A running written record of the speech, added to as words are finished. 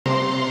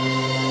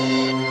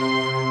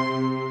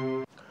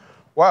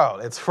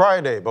Well, it's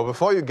Friday, but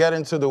before you get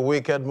into the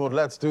weekend mood,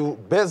 let's do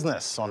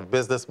business on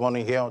Business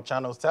Morning here on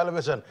Channels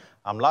Television.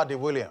 I'm Ladi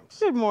Williams.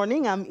 Good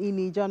morning. I'm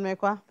Ini John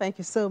Mekwa. Thank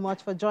you so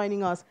much for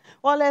joining us.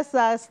 Well, let's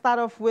start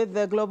off with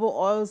the global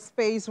oil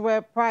space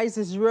where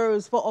prices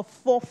rose for a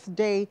fourth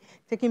day,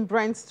 taking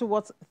Brent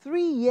towards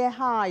three-year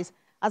highs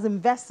as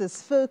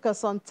investors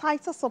focus on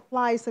tighter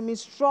supplies amid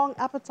strong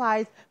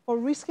appetite for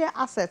riskier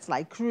assets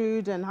like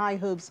crude and high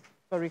hopes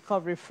for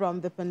recovery from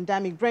the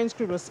pandemic. Brent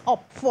crude was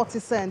up 40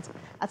 cents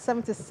at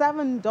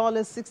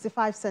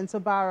 $77.65 a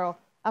barrel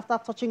after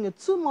touching a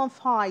two-month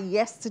high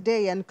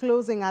yesterday and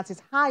closing at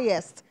its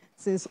highest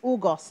since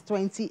August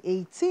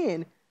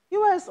 2018.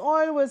 U.S.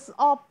 oil was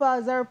up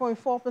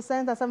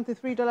 0.4% at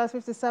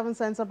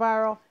 $73.57 a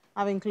barrel,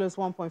 having closed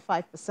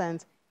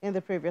 1.5% in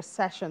the previous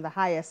session, the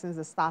highest since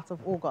the start of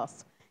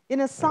August.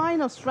 In a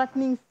sign of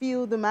strengthening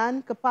fuel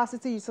demand,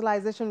 capacity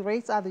utilization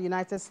rates at the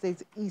United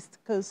States East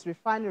Coast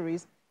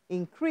refineries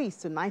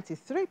increased to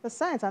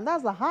 93%, and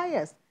that's the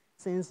highest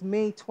since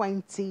May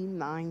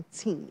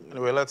 2019.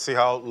 Anyway, let's see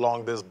how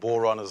long this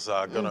bull run is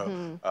going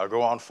to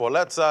go on for.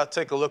 Let's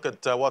take a look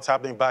at what's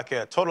happening back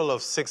here. A total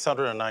of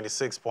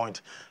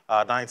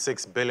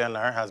 696.96 billion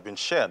naira has been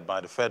shared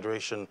by the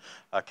Federation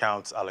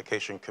Accounts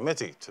Allocation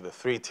Committee to the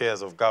three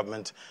tiers of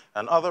government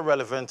and other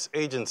relevant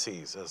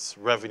agencies as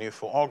revenue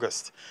for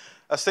August.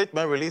 A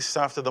statement released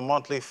after the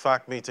monthly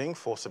FAC meeting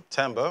for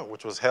September,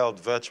 which was held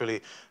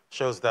virtually,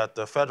 shows that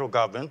the federal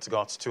government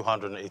got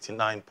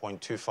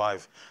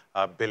 289.25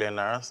 billion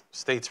naira,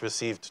 states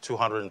received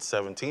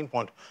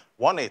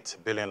 217.18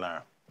 billion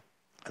naira,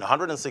 and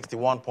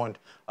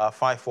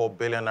 161.54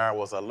 billion naira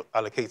was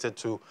allocated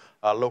to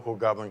local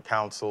government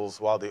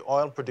councils, while the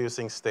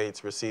oil-producing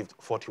states received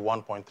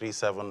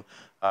 41.37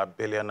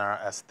 billion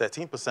naira as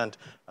 13%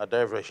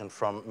 derivation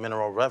from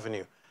mineral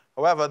revenue.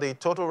 However, the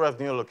total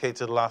revenue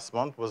allocated last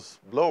month was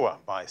lower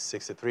by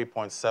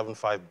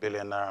 63.75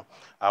 billion naira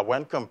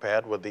when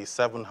compared with the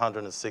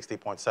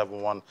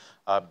 760.71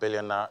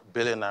 billion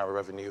naira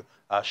revenue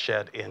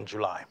shared in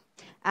July.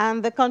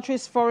 And the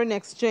country's foreign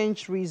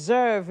exchange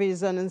reserve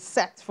is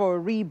set for a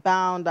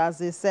rebound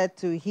as it's set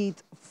to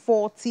hit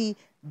 $40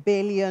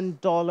 billion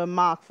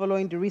mark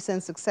following the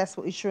recent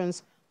successful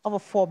issuance of a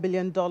 $4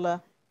 billion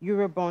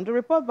Eurobond. A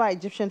report by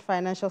Egyptian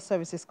financial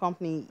services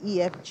company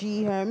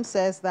EFG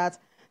says that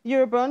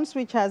Eurobonds,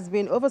 which has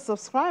been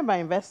oversubscribed by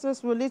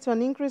investors, will lead to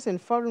an increase in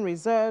foreign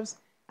reserves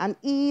and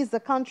ease the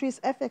country's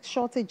FX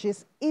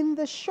shortages in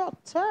the short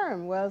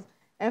term. Well,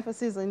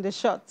 emphasis in the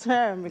short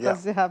term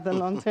because they have the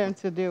long term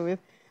to deal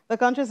with. The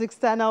country's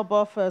external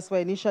buffers were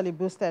initially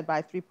boosted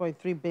by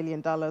 $3.3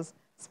 billion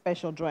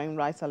special drawing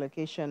rights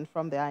allocation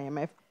from the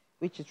IMF,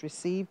 which it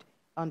received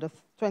on the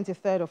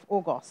 23rd of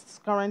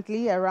August.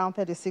 Currently, around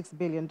 $36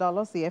 billion,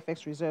 the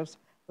FX reserves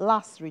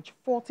last reached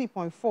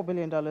 $40.4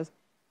 billion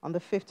on the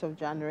 5th of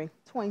January,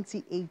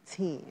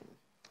 2018.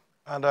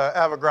 And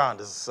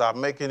Evergrande is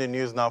making the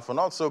news now for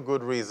not so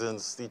good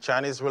reasons. The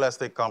Chinese real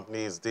estate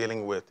company is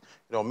dealing with,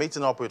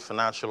 meeting up with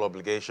financial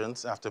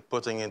obligations after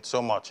putting in so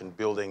much in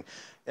building.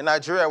 In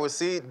Nigeria, we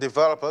see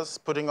developers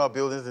putting up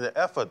buildings in the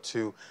effort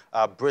to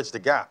bridge the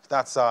gap.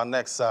 That's our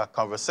next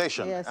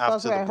conversation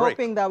after the break. We're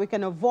hoping that we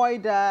can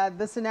avoid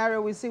the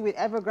scenario we see with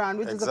Evergrande,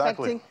 which is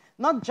affecting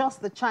not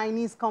just the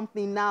Chinese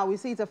company now. We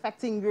see it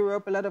affecting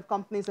Europe, a lot of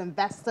companies,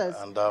 investors.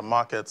 And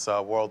markets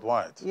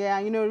worldwide. Yeah,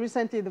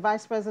 recently the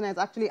Vice President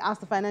actually asked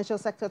the financial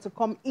sector to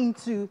come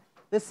into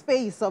the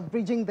space of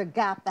bridging the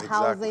gap, the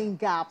housing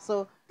gap.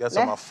 So get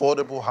some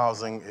affordable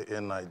housing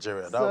in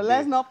Nigeria.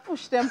 Let's not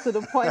push them to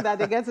the point that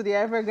they get to the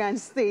Evergrande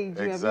stage,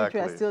 which we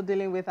are still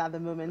dealing with at the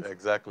moment.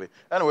 Exactly.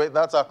 Anyway,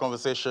 that's our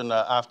conversation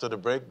after the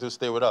break. Do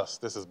stay with us.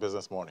 This is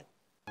Business Morning.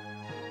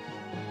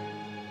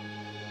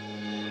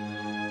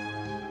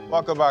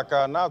 Welcome back.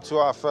 Now to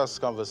our first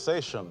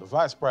conversation. The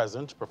Vice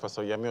President,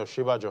 Professor Yemi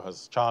Osinbajo,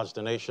 has charged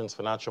the nation's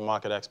financial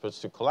market experts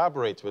to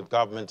collaborate with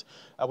government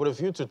with a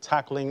view to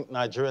tackling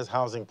Nigeria's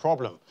housing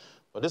problem.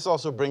 But this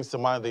also brings to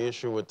mind the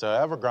issue with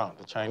Evergrande,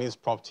 the Chinese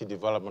property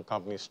development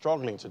company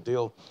struggling to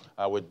deal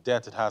with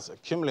debt it has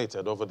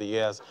accumulated over the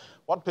years.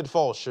 What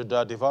pitfalls should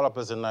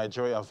developers in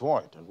Nigeria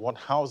avoid, and what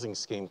housing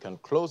scheme can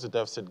close the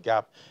deficit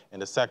gap in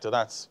the sector?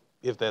 That's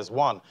if there's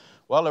one.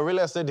 Well, a real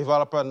estate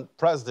developer and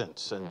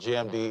president and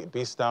GMD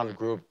Beastown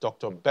Group,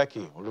 Dr.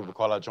 Becky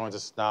Olubukola, joins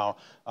us now.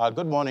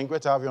 Good morning.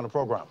 Great to have you on the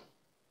program.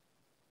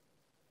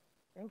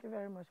 Thank you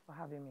very much for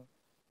having me.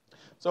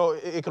 So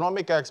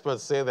economic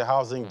experts say the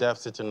housing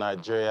deficit in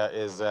Nigeria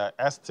is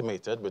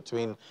estimated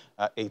between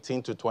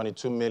 18 to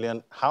 22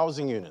 million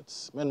housing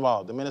units.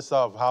 Meanwhile, the Minister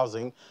of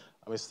Housing,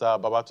 Mr.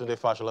 Babatunde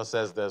Fashola,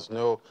 says there's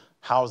no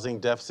housing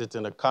deficit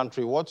in the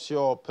country. What's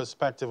your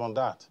perspective on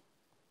that?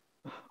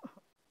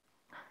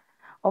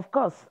 Of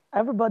course,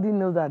 everybody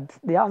knows that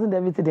the housing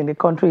deficit in the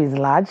country is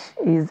large,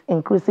 is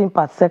increasing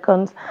per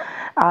second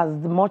as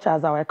much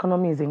as our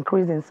economy is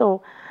increasing.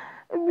 So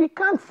we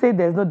can't say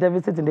there's no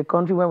deficit in the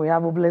country when we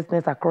have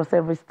homelessness across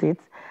every state.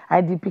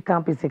 IDP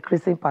camp is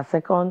increasing per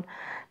second.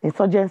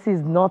 Insurgency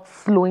is not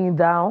slowing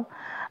down.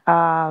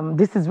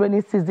 This is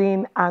rainy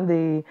season, and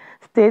the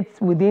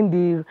states within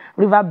the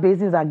river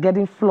basins are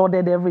getting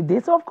flooded every day.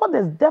 So of course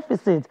there's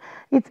deficit.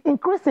 It's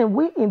increasing.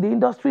 We in the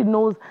industry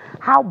knows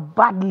how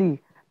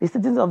badly the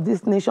citizens of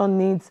this nation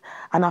needs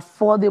an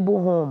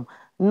affordable home,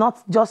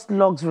 not just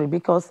luxury,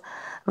 because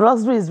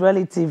luxury is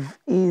relative.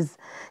 Is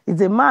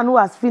a man who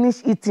has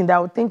finished eating that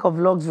will think of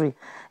luxury.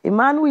 A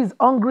man who is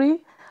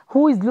hungry,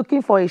 who is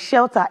looking for a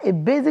shelter, a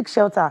basic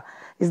shelter,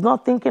 is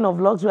not thinking of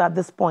luxury at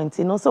this point,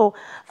 you know. So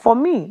for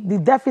me, the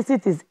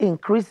deficit is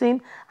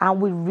increasing, and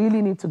we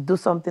really need to do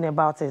something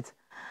about it.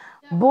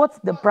 Both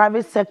the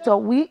private sector,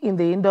 we in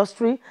the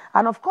industry,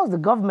 and of course the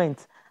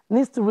government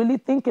needs to really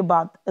think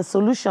about a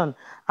solution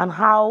and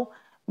how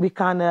we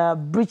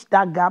can bridge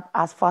that gap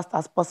as fast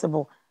as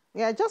possible.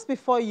 Yeah, just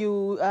before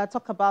you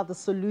talk about the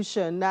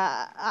solution,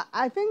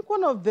 I think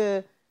one of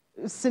the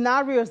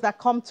scenarios that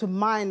come to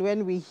mind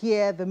when we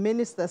hear the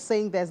minister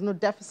saying there's no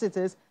deficit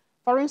is,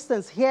 for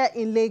instance, here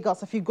in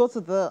Lagos, if you go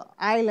to the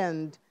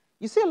island,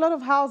 you see a lot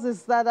of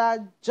houses that are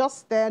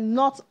just there,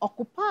 not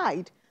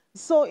occupied.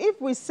 So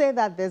if we say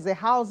that there's a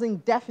housing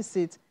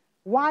deficit,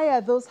 why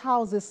are those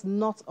houses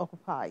not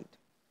occupied?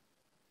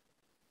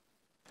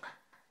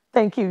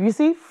 Thank you. You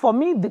see, for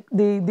me,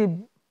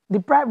 the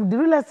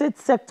real estate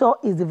sector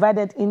is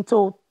divided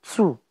into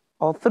two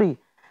or three.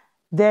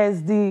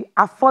 There's the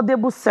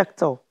affordable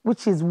sector,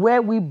 which is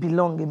where we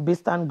belong in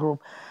Bistan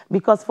Group.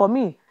 Because for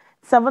me,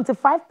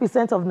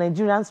 75% of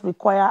Nigerians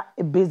require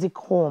a basic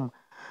home,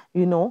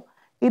 you know.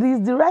 It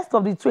is the rest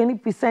of the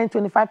 20%,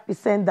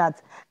 25%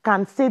 that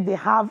can say they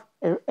have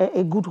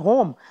a good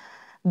home.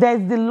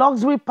 There's the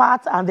luxury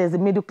part and there's the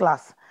middle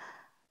class.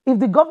 If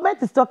the government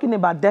is talking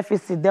about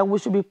deficit, then we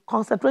should be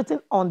concentrating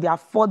on the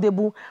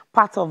affordable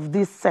part of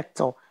this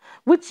sector,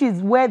 which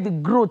is where the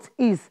growth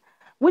is,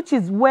 which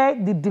is where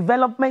the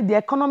development, the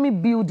economy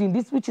building,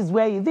 which is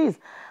where it is.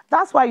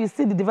 That's why you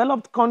see the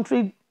developed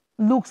country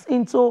looks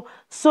into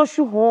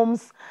social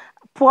homes,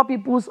 poor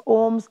people's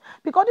homes,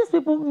 because these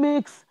people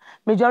makes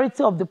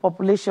majority of the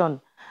population.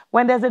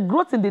 When there's a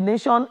growth in the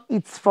nation,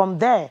 it's from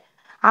there.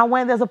 And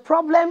when there's a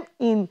problem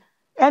in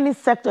any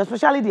sector,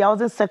 especially the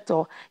housing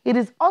sector, it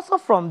is also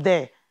from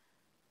there.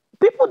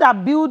 People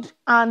that build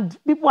and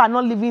people are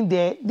not living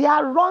there, they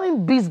are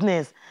running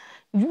business.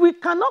 We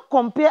cannot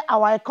compare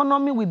our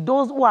economy with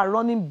those who are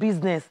running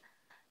business.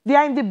 They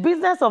are in the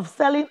business of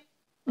selling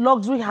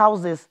luxury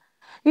houses.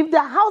 If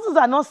their houses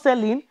are not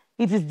selling,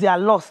 it is their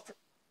loss.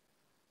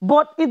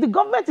 But if the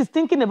government is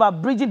thinking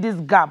about bridging this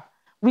gap,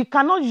 we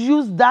cannot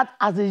use that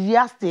as a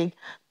yardstick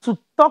to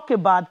talk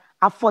about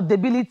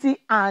affordability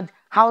and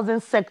housing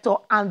sector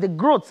and the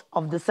growth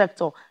of the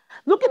sector.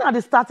 Looking at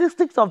the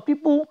statistics of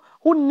people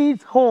who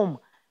need home,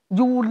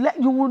 you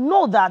will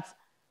know that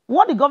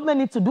what the government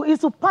needs to do is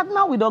to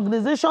partner with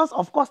organizations,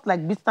 of course,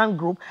 like Bistan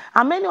Group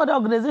and many other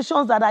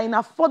organizations that are in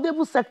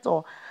affordable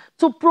sector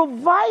to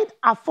provide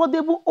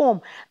affordable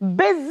home,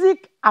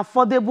 basic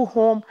affordable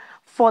home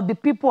for the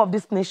people of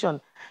this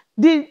nation.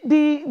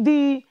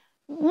 The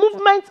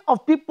movement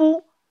of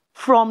people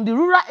from the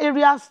rural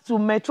areas to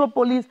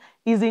metropolis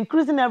is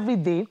increasing every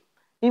day.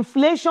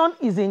 Inflation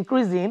is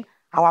increasing.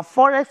 Our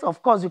forex,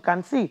 of course, you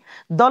can see,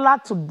 dollar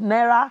to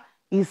naira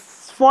is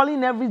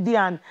falling every day,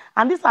 and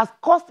this has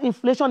caused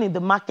inflation in the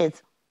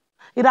market.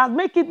 It has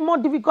made it more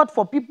difficult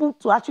for people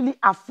to actually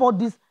afford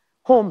these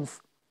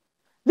homes.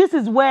 This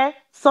is where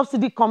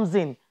subsidy comes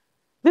in.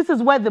 This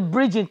is where the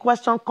bridge in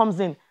question comes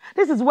in.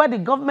 This is where the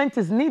government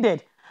is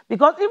needed,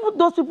 because even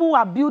those people who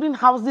are building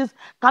houses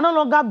can no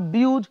longer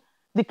build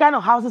the kind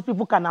of houses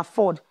people can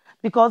afford,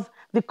 because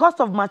the cost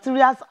of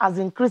materials has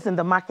increased in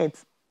the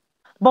market.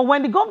 But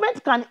when the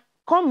government can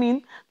come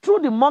in through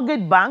the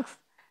mortgage banks,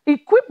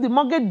 equip the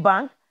mortgage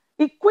bank,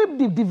 equip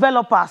the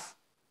developers,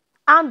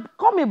 and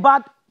come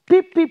about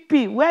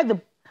PPP, where the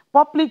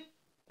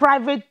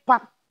public-private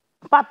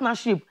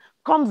partnership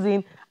comes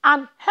in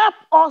and help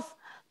us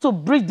to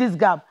bridge this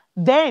gap,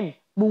 then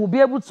we will be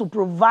able to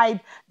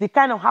provide the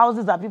kind of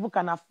houses that people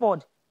can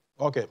afford.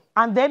 Okay.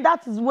 And then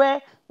that is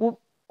where,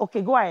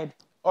 okay, go ahead.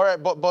 All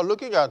right, but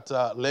looking at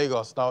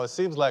Lagos now, it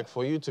seems like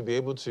for you to be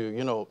able to,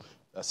 you know,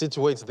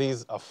 situate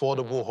these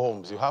affordable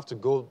homes, you have to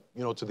go,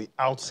 you know, to the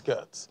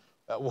outskirts.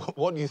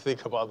 What do you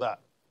think about that?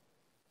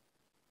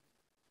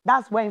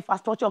 That's where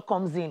infrastructure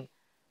comes in.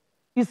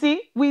 You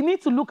see, we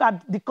need to look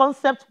at the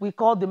concept we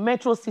call the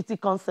Metro City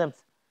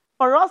concept.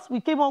 For us, we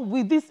came up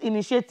with this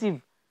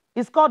initiative.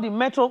 It's called the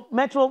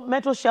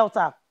Metro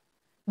Shelter.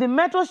 The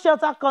Metro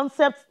Shelter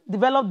concept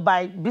developed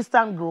by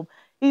Bistan Group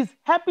is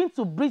helping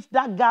to bridge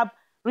that gap,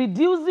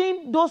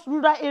 reducing those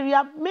rural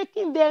areas,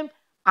 making them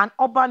an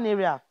urban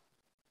area.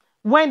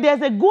 When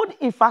there's a good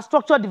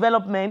infrastructure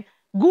development,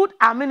 good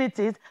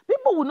amenities,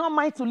 people will not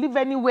mind to live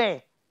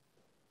anywhere.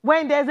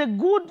 When there's a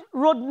good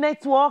road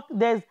network,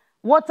 there's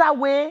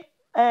waterway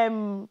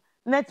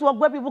network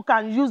where people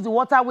can use the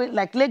waterway,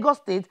 like Lagos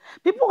State.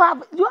 You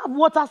have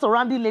water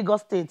surrounding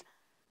Lagos State.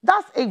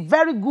 That's a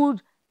very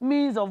good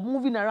means of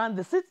moving around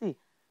the city.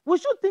 We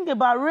should think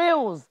about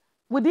rails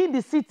within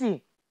the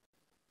city.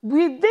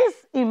 With this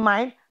in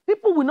mind,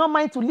 people will not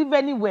mind to live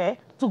anywhere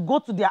to go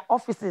to their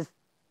offices.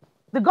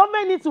 The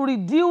government needs to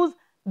reduce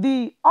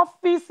the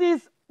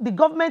offices, the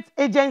government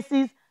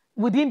agencies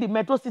within the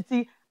metro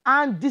city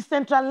and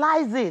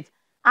decentralize it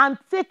and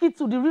take it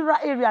to the rural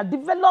area.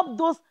 Develop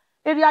those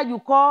areas you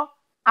call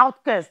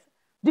outcasts.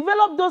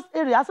 Develop those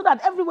areas so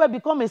that everywhere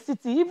become a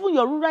city. Even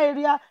your rural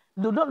area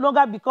do no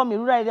longer become a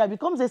rural area,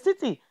 becomes a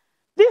city.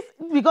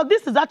 Because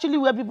this is actually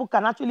where people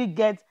can actually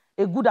get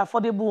a good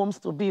affordable homes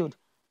to build.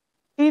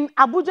 In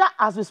Abuja,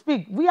 as we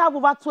speak, we have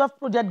over 12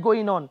 projects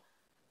going on.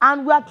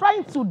 And we are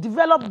trying to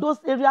develop those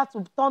areas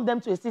to turn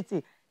them to a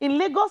city. In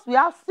Lagos, we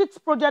have 6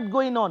 projects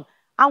going on.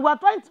 And we are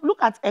trying to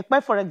look at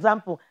Ekpe, for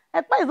example.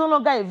 Ekpe is no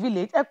longer a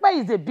village.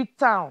 Ekpe is a big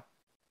town.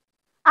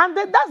 And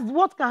that's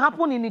what can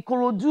happen in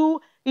Ikorodu,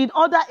 in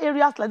other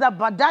areas like that.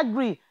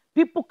 Badagry,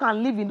 people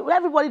can live in.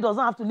 Everybody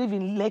doesn't have to live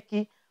in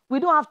Lekki. We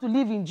don't have to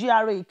live in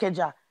GRA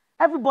Ikeja.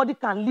 Everybody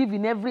can live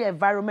in every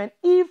environment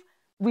if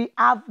we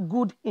have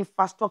good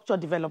infrastructure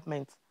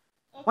development.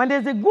 Okay. When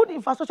there's a good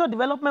infrastructure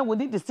development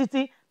within the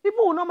city,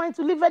 people will not mind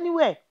to live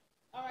anywhere.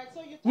 All right,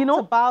 so you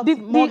talked about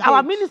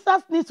our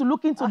ministers need to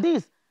look into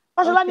this.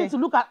 Fashola needs to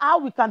look at how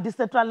we can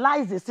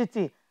decentralize the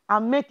city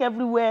and make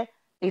everywhere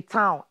a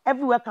town.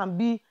 Everywhere can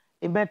be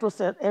a metro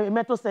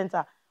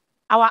center.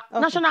 Our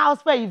National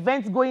House Fair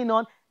events going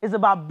on is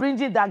about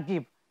bridging that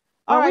gap.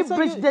 When we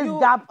bridge this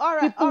gap,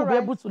 people will be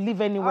able to live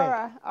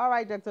anywhere. All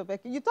right, Dr.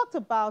 Becky. You talked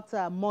about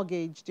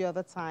mortgage the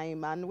other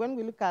time, and when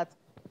we look at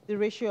the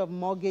ratio of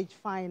mortgage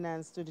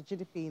finance to the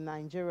GDP in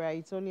Nigeria,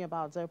 it's only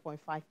about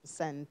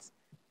 0.5%.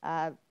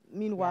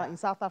 Meanwhile, in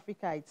South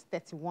Africa, it's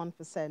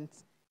 31%.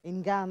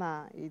 In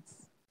Ghana,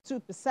 it's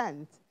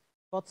 2%.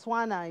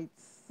 Botswana,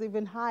 it's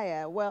even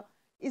higher. Well,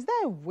 is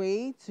there a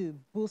way to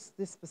boost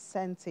this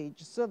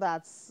percentage so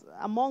that,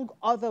 among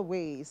other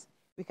ways,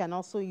 we can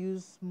also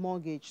use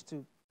mortgage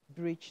to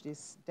bridge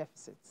this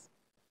deficit?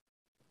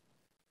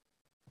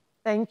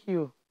 Thank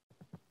you.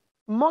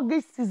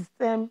 Mortgage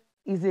system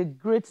is a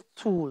great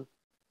tool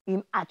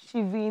in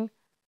achieving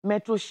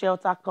metro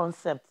shelter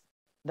concept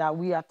that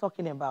we are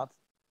talking about.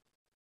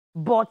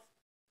 But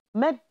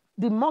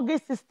the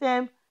mortgage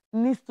system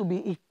needs to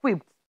be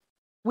equipped.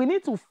 We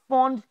need to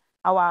fund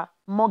our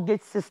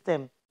mortgage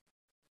system.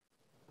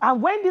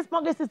 And when this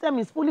mortgage system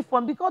is fully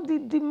funded, because the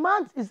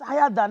demand is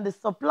higher than the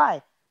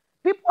supply,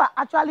 people are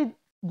actually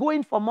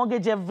going for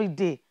mortgage every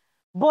day,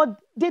 but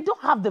they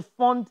don't have the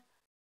fund.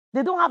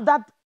 They don't have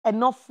that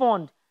enough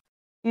fund,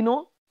 you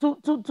know,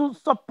 to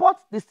support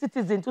the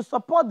citizen, to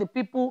support the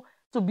people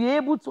to be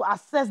able to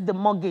access the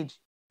mortgage.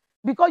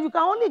 Because you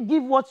can only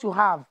give what you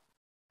have.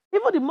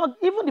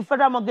 Even the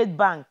Federal Mortgage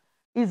Bank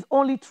is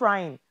only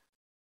trying.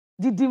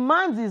 The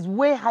demand is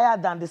way higher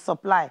than the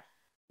supply.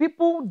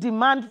 People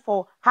demand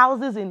for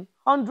houses in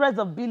hundreds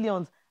of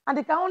billions, and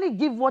they can only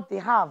give what they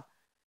have.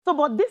 So,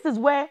 but this is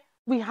where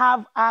we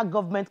have our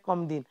government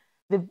coming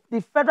in.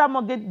 The Federal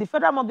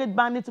Mortgage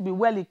Bank needs to be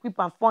well equipped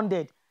and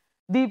funded.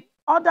 The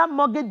other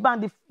mortgage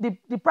bank,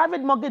 the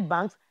private mortgage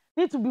banks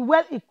need to be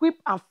well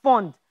equipped and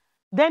funded.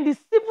 Then the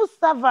civil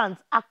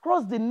servants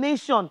across the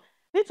nation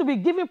need to be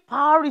given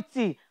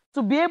priority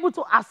to be able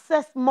to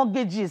access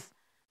mortgages,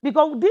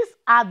 because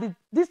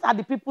these are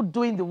the people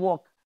doing the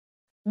work.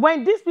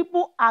 When these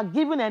people are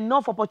given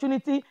enough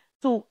opportunity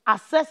to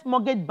access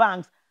mortgage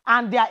banks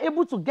and they are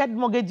able to get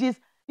mortgages,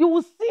 you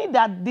will see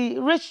that the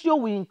ratio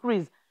will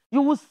increase.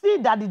 You will see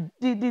that the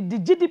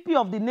GDP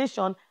of the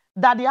nation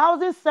that the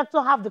housing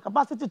sector have the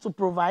capacity to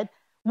provide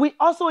will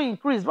also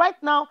increase.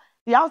 Right now,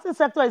 the housing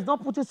sector is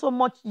not putting so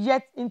much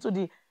yet into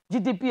the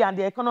GDP and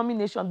the economy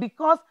nation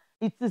because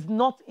it is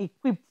not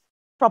equipped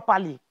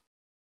properly.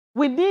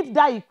 We need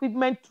that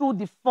equipment through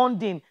the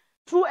funding,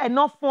 through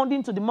enough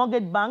funding to the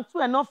mortgage bank,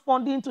 through enough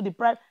funding into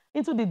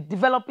the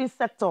developing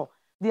sector,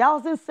 the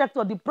housing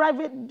sector, the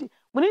private.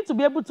 We need to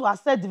be able to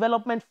access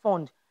development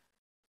fund.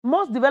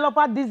 Most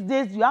developers these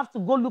days, you have to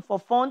go look for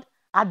fund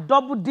at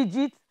double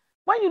digits.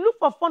 When you look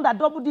for fund at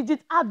double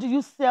digits, how do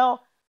you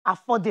sell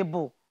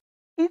affordable?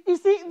 You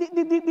see,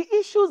 the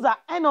issues are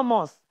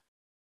enormous.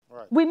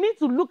 Right. We need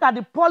to look at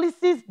the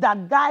policies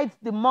that guide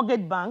the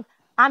mortgage bank,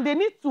 and they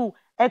need to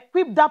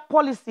equip that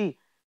policy.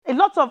 A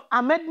lot of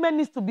amendment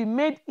needs to be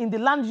made in the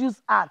Land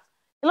Use Act.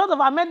 A lot of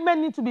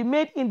amendment needs to be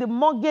made in the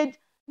Mortgage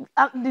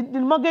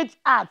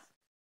Act.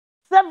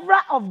 Several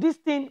of these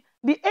things,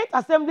 the 8th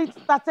Assembly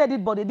started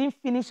it, but they didn't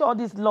finish all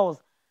these laws.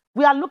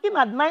 We are looking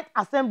at 9th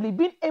Assembly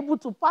being able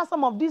to pass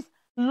some of these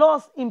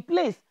laws in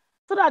place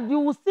so that you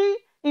will see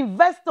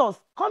investors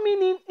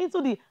coming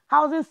into the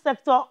housing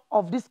sector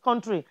of this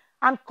country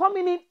and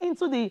coming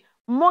into the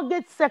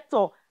mortgage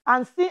sector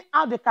and see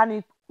how they can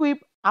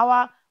equip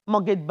our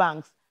mortgage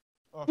banks.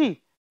 Okay.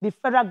 See, the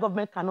federal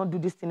government cannot do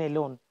this thing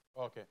alone.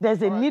 Okay.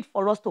 There's a need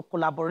for us to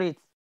collaborate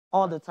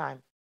all the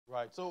time.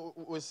 Right. So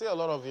we see a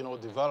lot of,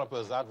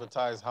 developers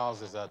advertise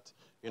houses at,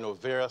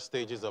 various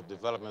stages of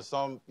development.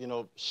 Some,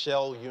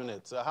 shell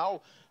units.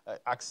 How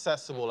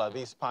accessible are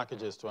these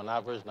packages to an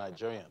average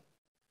Nigerian?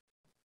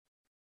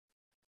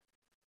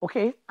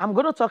 Okay, I'm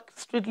going to talk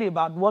strictly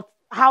about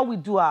how we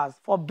do ours.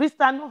 For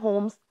Bristol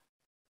Homes,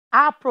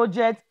 our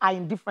projects are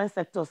in different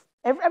sectors.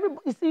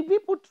 You see,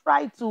 people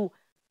try to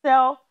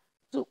sell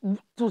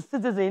to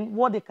citizens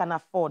what they can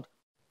afford.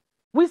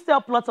 We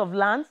sell plots of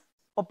land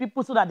for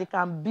people so that they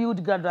can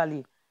build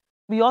gradually.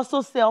 We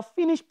also sell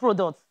finished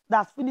products,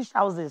 that's finished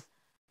houses,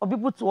 for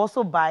people to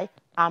also buy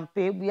and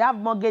pay. We have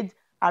mortgage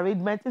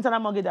arrangements, internal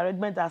mortgage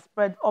arrangements that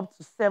spread up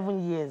to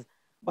 7 years.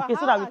 But Okay,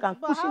 so that we can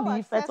cushion the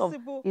effect of,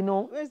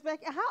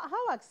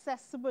 how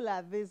accessible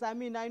are these? I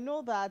mean, I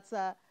know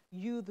that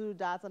you do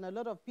that and a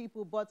lot of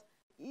people, but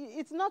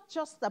it's not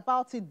just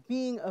about it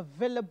being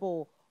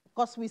available,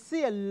 because we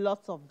see a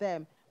lot of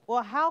them.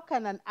 Well, how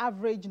can an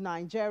average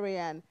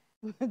Nigerian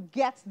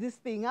get this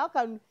thing? How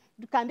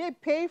can they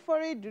pay for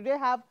it? Do they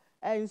have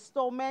an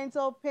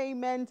installmental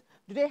payment?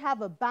 Do they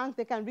have a bank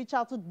they can reach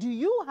out to? Do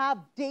you have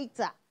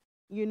data,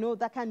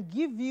 that can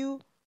give you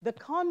the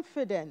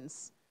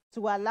confidence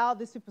to allow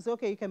these people to say,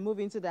 okay, you can move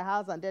into the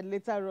house and then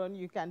later on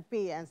you can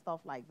pay and stuff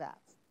like that?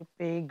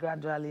 Pay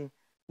gradually.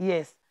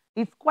 Yes,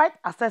 it's quite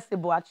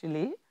accessible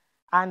actually.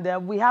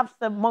 And we have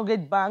some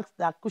mortgage banks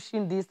that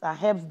cushion this, that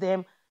helps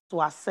them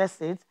to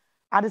access it.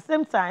 At the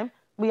same time,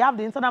 we have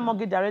the internal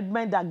mortgage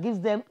arrangement that gives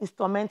them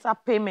instrumental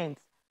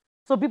payments.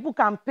 So people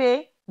can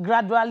pay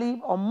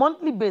gradually on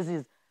monthly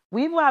basis.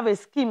 We even have a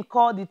scheme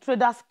called the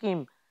trader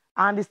scheme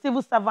and the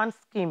civil servant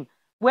scheme,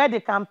 where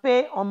they can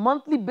pay on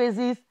monthly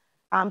basis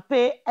and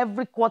pay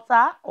every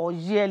quarter or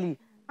yearly.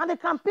 And they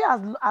can pay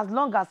as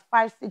long as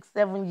 5, 6,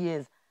 7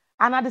 years.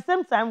 And at the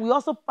same time, we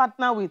also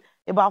partner with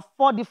about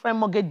 4 different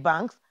mortgage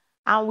banks,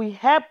 and we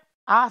help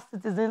our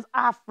citizens,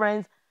 our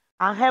friends,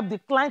 and help the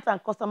clients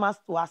and customers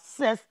to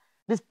access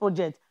this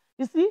project.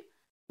 You see,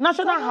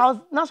 National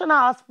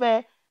House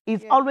Fair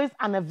is always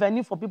an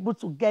avenue for people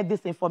to get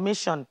this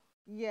information.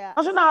 Yeah.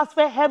 National House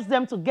Fair helps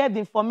them to get the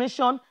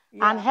information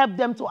and help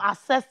them to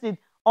access it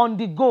on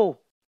the go.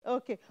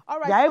 Okay, all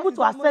right. They are able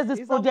to access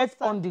this project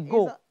on the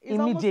go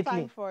immediately. It's almost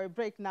time for a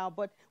break now,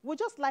 but we'd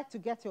just like to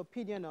get your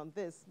opinion on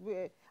this.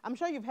 I'm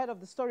sure you've heard of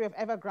the story of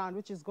Evergrande,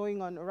 which is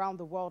going on around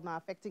the world now,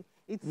 affecting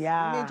its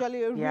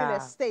majorly real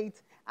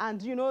estate. And,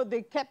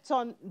 they kept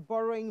on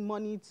borrowing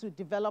money to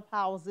develop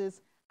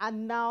houses,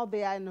 and now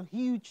they are in a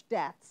huge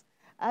debt.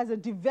 As a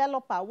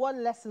developer, what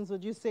lessons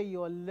would you say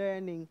you're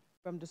learning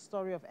from the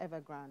story of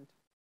Evergrande?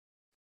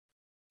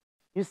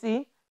 You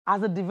see,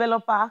 as a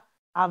developer,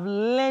 I've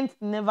learned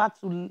never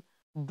to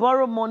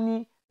borrow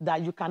money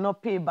that you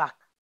cannot pay back.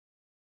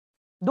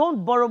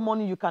 Don't borrow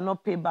money you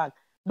cannot pay back.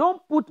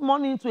 Don't put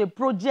money into a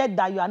project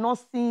that you are not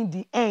seeing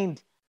the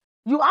end.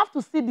 You have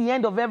to see the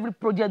end of every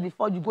project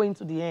before you go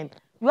into the end.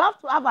 You have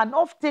to have enough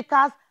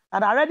off-takers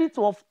that are ready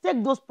to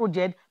off-take those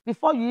projects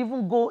before you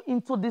even go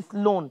into this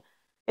loan.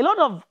 A lot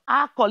of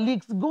our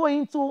colleagues go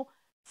into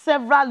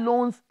several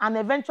loans and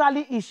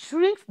eventually it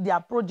shrinks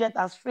their project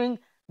and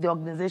shrinks the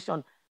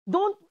organization.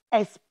 Don't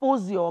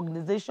expose your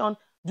organization.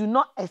 Do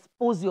not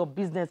expose your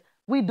business.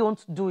 We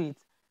don't do it.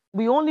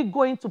 We only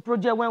go into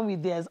project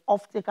when there's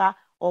off-taker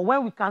or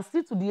when we can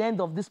see to the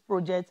end of this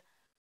project.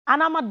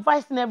 And I'm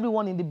advising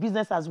everyone in the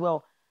business as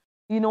well.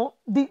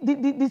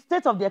 The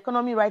state of the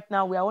economy right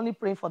now, we are only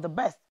praying for the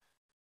best.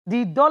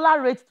 The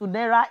dollar rate to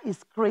Naira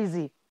is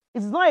crazy.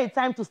 It's not a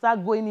time to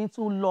start going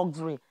into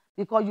luxury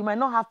because you might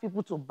not have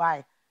people to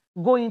buy.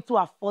 Go into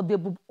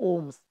affordable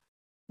homes.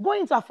 Go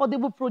into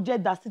affordable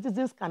projects that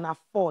citizens can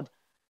afford.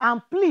 And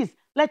please,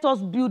 let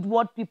us build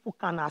what people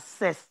can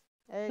access.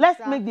 Exactly.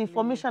 Let's make the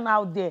information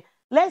out there.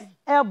 Let's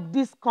help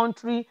this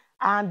country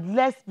and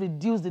let's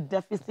reduce the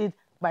deficit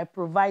by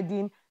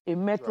providing a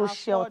metro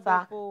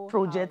shelter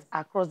project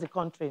across the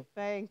country.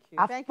 Thank you.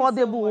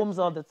 Affordable homes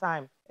all the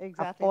time.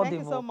 Exactly. Affordable.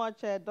 Thank you so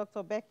much,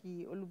 Dr.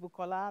 Becky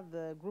Olubukola,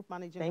 the Group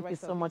Managing Director.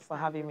 Thank you so much for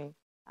having me.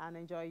 And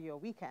enjoy your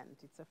weekend.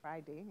 It's a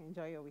Friday.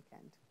 Enjoy your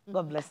weekend.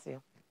 God bless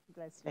you.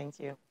 Bless you. Thank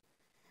you.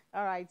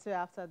 All right, so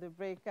after the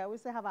break, we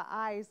still have our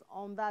eyes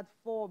on that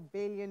 $4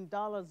 billion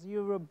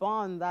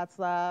Eurobond that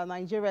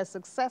Nigeria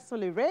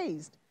successfully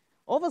raised,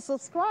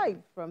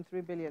 oversubscribed from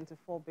 3 billion to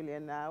 4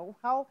 billion.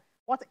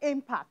 What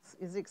impact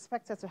is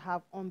expected to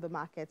have on the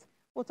market?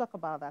 We'll talk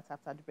about that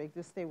after the break.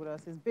 Just stay with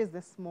us. It's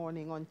Business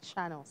Morning on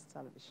Channels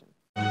Television.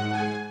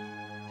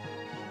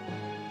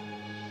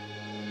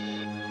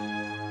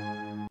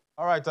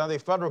 All right, and the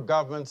federal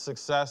government's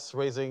success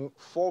raising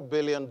 $4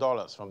 billion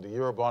from the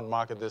Eurobond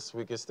market this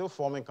week is still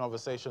forming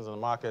conversations in the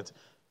market.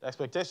 The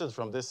expectations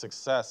from this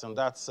success, and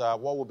that's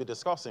what we'll be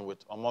discussing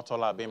with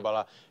Omotola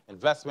Abimbala,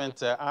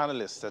 investment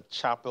analyst at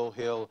Chapel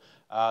Hill.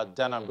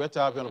 Denham, great to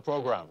have you on the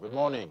program. Good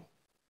morning.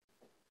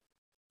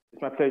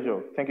 It's my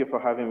pleasure. Thank you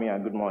for having me,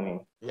 and good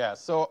morning. Yeah,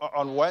 so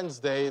on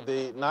Wednesday,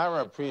 the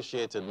Naira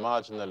appreciated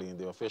marginally in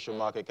the official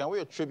market. Can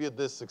we attribute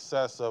this to the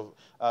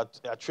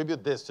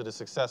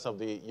success of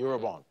the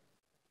Eurobond?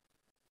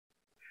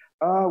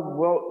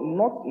 Well,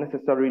 not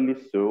necessarily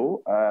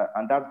so,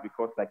 and that's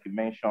because, like you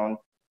mentioned,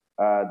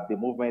 the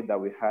movement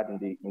that we had in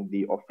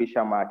the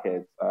official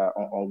markets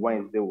on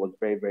Wednesday was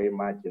very, very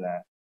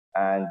marginal.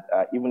 And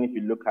even if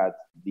you look at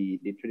the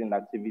trading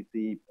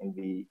activity in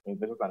the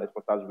investors and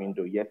exporters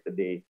window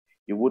yesterday,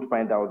 you would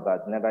find out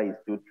that Naira is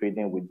still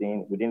trading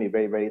within a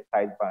very, very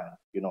tight band,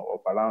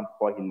 of around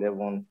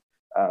 411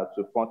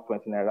 to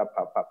 420 naira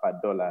per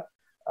dollar.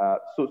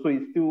 So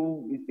it's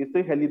still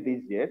early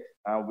days yet,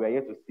 and we are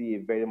yet to see a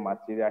very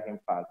material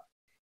impact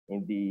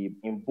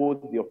in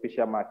both the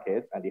official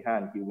market and the high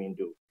and key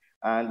window.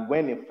 And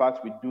when in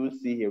fact we do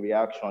see a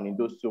reaction in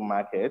those two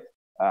markets,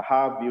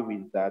 our view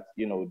is that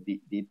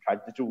the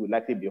trajectory will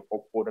likely be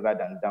upward rather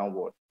than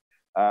downward.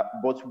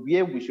 But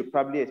where we should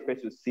probably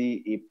expect to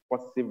see a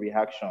positive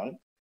reaction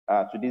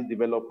to these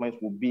developments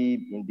will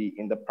be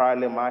in the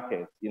parallel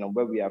market,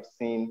 where we have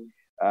seen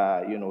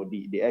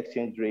the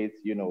exchange rates,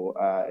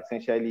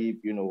 essentially,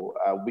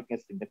 weaken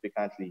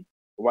significantly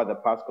over the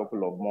past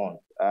couple of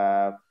months.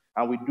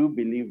 And we do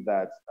believe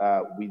that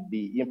with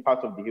the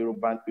impact of the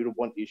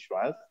Eurobond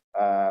issuance,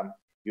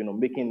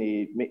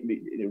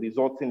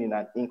 resulting in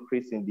an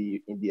increase in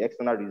the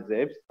external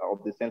reserves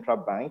of the central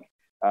bank,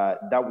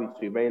 that will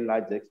to a very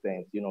large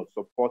extent,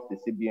 support the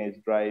CBN's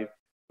drive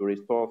to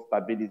restore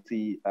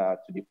stability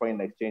to the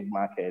foreign exchange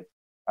market.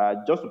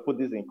 Just to put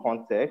this in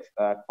context,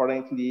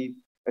 currently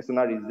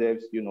external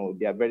reserves,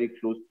 they are very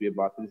close to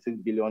about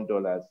 $36 billion.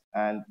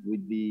 And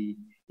with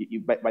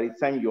by the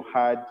time you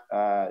had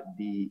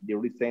the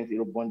recent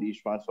Eurobond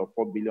issuance of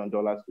 $4 billion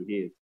to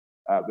hit,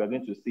 we are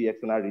going to see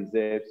external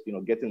reserves,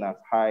 getting as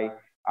high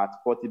as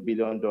 $40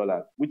 billion,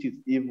 which is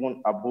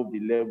even above the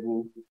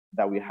level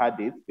that we had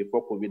it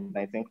before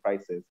COVID-19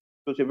 crisis.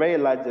 So to a very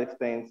large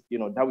extent,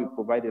 that will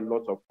provide a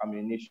lot of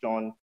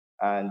ammunition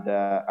and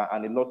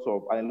a lot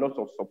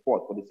of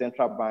support for the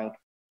central bank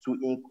to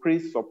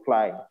increase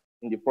supply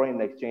in the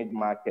foreign exchange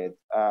market.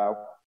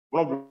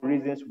 One of the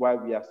reasons why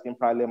we have seen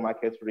parallel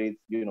market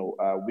rates,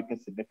 weaken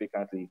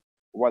significantly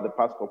over the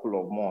past couple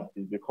of months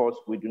is because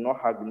we do not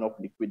have enough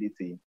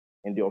liquidity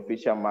in the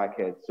official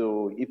market.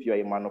 So if you are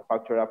a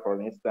manufacturer, for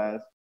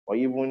instance, or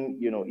even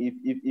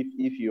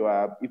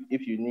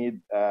if you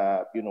need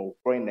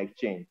foreign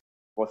exchange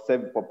for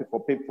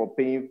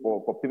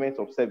payment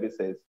of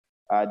services,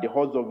 the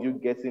odds of you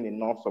getting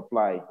enough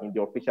supply in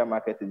the official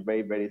market is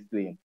very, very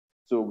slim.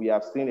 So we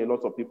have seen a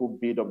lot of people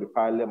bid up the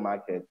parallel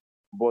market,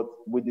 but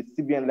with the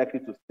CBN likely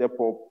to step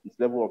up its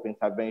level of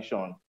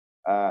intervention,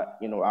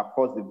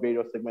 across the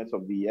various segments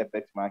of the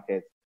FX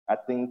market, I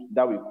think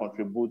that will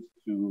contribute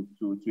to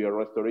a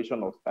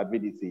restoration of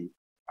stability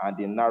and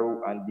the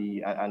narrow and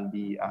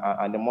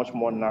the much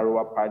more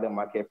narrower parallel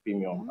market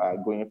premium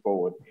going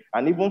forward.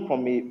 And even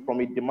from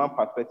a demand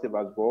perspective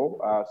as well.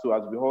 So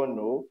as we all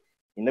know,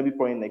 in every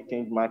foreign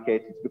exchange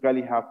market, you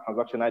typically have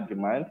transactional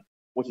demand,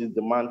 which is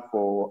demand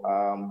for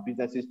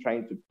businesses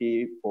trying to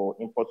pay for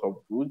imports of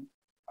goods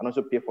and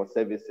also pay for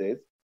services.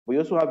 We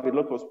also have a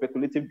lot of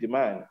speculative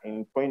demand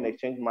in foreign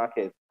exchange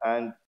markets.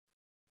 And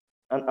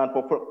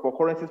for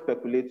currency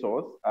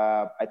speculators,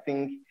 I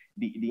think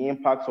the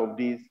impacts of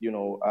this,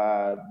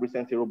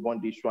 recent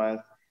Eurobond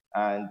issuance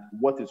and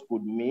what it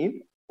could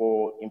mean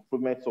for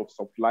improvements of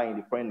supply in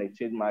the foreign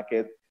exchange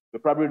market will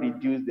probably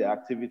reduce the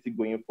activity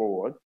going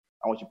forward.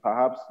 And we should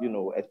perhaps,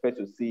 expect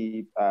to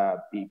see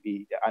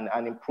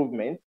an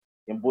improvement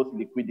in both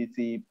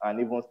liquidity and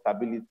even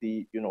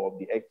stability, of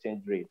the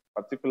exchange rate,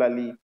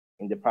 particularly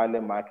in the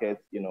parallel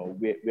markets,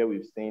 where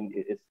we've seen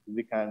a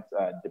significant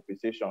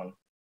depreciation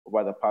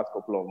over the past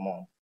couple of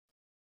months.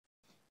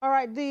 All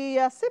right, the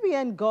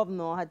CBN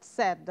governor had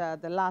said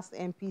the last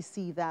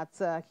MPC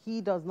that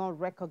he does not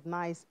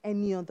recognize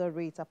any other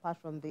rate apart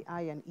from the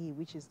I&E,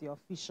 which is the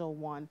official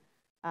one.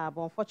 But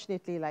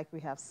unfortunately, like we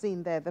have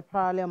seen there, the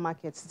parallel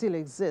market still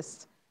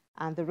exists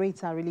and the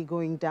rates are really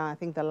going down. I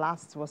think the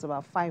last was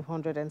about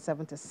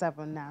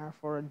 577 naira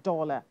for a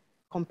dollar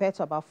compared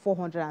to about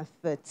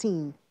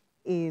 413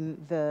 in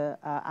the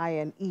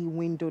I&E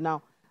window.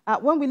 Now,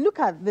 when we look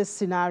at this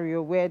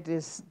scenario where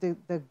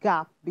the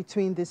gap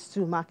between these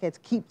two markets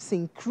keeps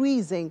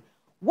increasing,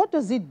 what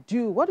does it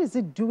do? What is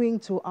it doing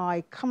to our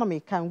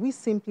economy? Can we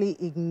simply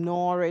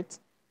ignore it?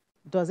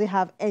 Does it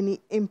have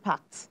any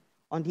impact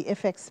on the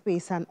FX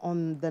space and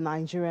on the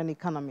Nigerian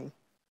economy?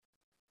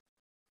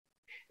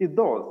 It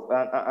does,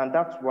 and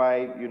that's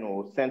why,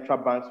 central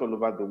banks all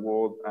over the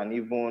world and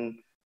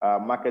even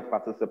market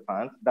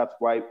participants, that's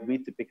why we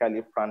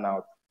typically plan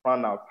out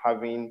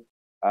having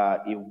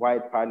a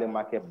wide parallel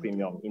market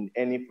premium in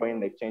any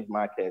foreign exchange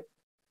market.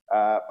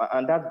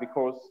 And that's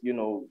because,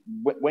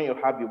 when you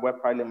have a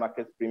wide parallel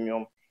market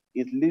premium,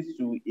 it leads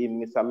to a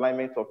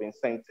misalignment of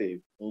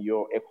incentive in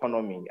your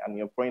economy and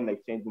your foreign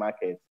exchange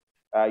market.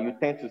 You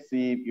tend to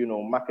see,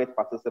 market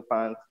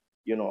participants,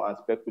 and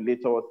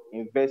speculators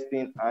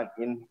investing an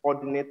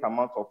inordinate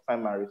amount of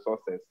time and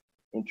resources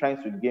in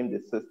trying to game the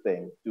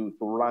system to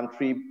round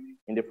trip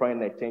in the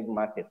foreign exchange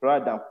market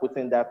rather than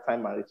putting that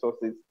time and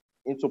resources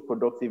into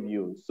productive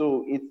use.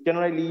 So it's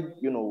generally,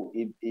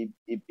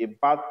 a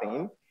bad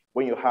thing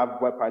when you have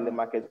wide parallel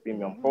market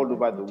premium all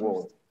over the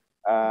world.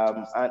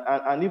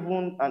 And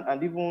even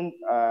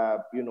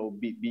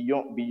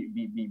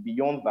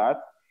beyond that,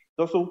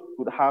 it also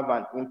could have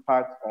an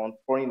impact on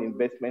foreign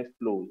investment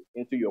flows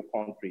into your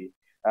country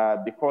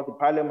because the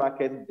parallel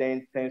market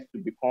then tends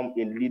to become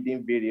a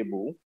leading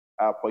variable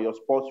for your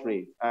spot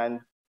rate. And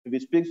if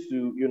it speaks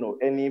to,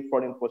 any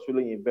foreign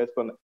portfolio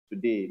investor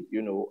today,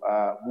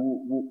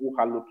 who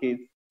allocates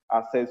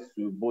assets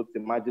to both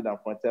emerging and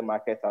frontier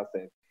market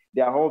assets,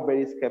 they are all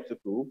very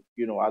skeptical,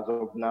 as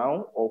of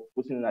now, of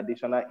putting in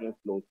additional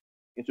inflows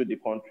into the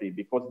country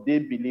because they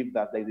believe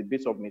that there is a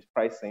bit of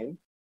mispricing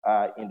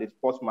in the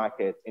sports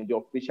market, in the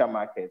official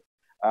market.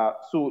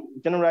 So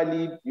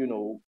generally,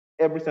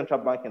 every central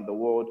bank in the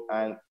world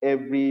and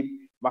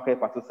every market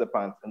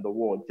participant in the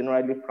world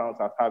generally frowns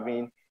at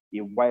having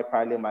a wide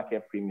parallel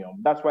market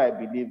premium. That's why I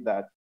believe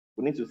that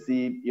we need to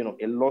see,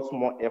 a lot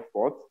more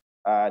effort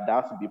that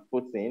has to be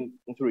put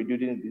into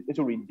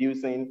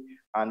reducing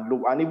and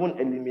even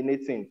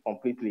eliminating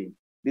completely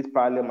this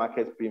parallel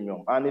market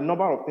premium. And a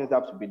number of things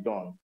have to be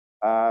done.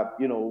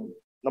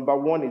 Number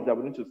one is that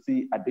we need to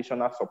see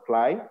additional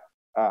supply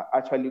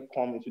actually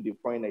come into the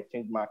foreign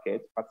exchange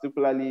market,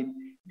 particularly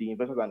the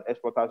investors and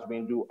exporters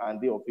window and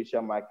the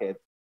official market.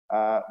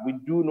 We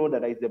do know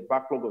that there is a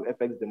backlog of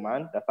FX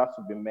demand that has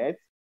to be met.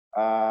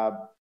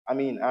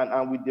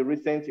 And with the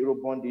recent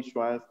Eurobond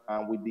issuance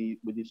and with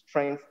the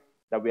strength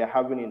that we are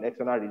having in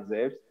external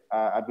reserves,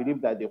 I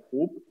believe that the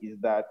hope is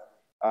that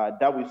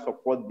that will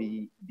support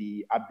the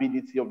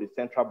ability of the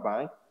central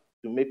bank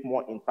to make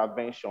more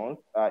interventions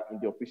in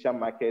the official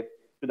market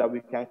so that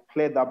we can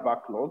clear that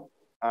backlog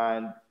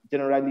and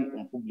generally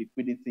improve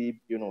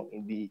liquidity,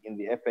 in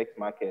the FX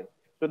market.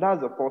 So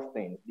that's the first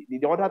thing.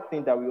 The other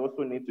thing that we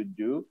also need to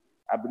do,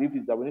 I believe,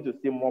 is that we need to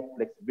see more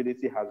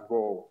flexibility as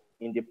well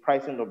in the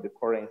pricing of the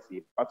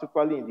currency,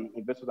 particularly in the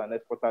investors and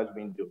exporters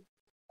window.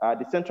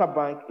 The central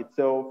bank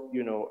itself,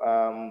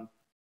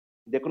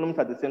 the economists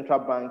at the central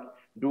bank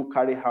do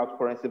carry out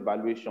currency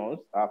valuations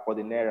for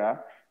the Naira,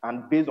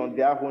 and based on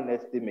their own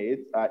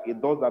estimates,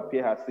 it does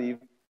appear as if,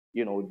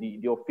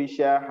 the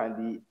official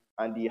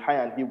and the high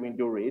and the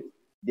window rates,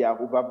 they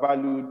are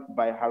overvalued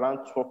by around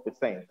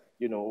 12%,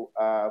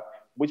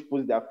 which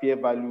puts their fair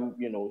value,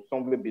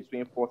 somewhere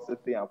between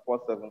 460 and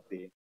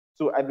 470.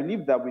 So I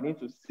believe that we need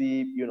to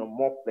see,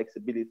 more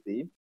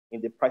flexibility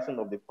in the pricing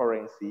of the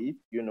currency,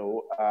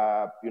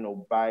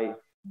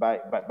 by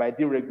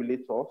the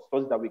regulators,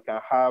 such that we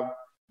can have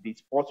the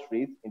spot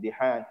rate in the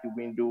high and the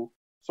window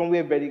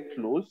somewhere very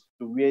close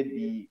to where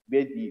the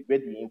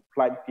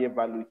implied fair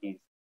value is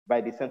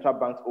by the central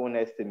bank's own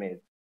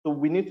estimate. So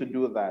we need to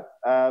do that.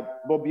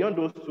 But beyond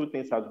those two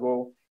things as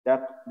well,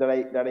 there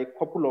are a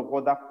couple of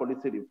other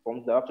policy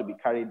reforms that have to be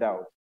carried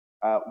out.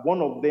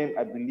 One of them,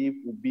 I believe,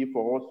 would be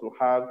for us to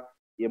have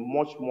a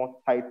much more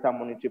tighter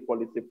monetary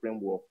policy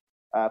framework.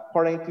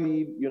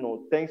 Currently,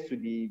 thanks to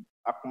the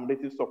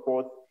accommodative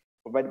support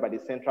provided by the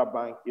central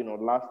bank,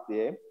 last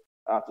year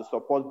to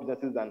support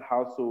businesses and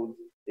households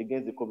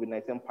against the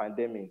COVID-19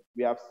 pandemic,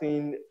 we have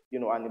seen,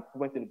 an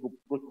improvement in the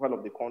growth profile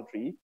of the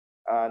country.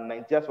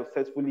 Nigeria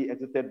successfully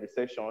exited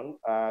recession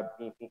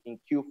in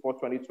Q4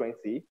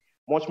 2020,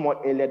 much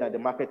more earlier than the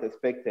market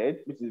expected,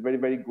 which is a very,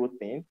 very good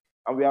thing.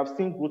 And we have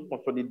seen growth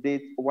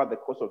consolidate over the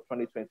course of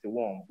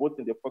 2021, both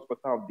in the first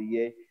quarter of the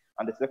year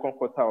and the second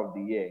quarter of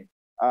the year.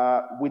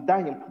 With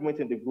that improvement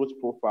in the growth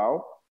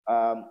profile,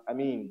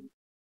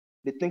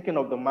 the thinking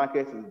of the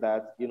markets is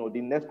that,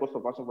 the next course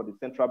of action for the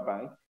central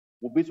bank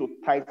will be to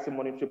tighten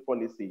monetary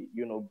policy,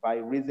 by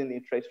raising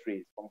interest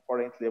rates from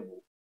current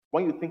level.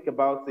 When you think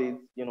about it,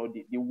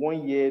 the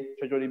 1 year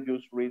treasury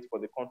bills rate for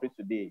the country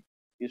today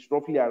is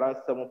roughly around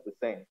 7%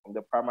 from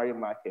the primary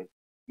market.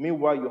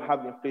 Meanwhile, you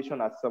have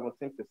inflation at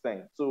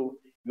 17%. So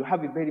you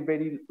have a very,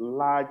 very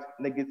large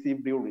negative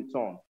real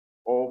return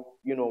of,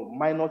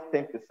 minus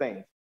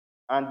 10%.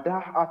 And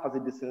that acts as a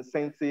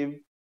disincentive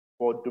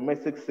for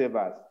domestic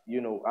savers,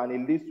 and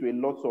it leads to a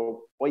lot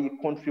of, or it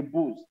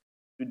contributes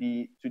to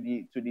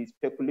the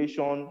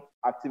speculation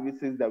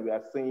activities that we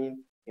are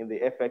seeing in the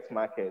FX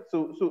market.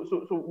 So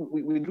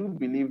we do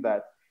believe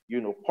that,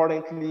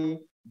 currently,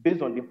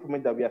 based on the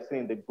improvement that we are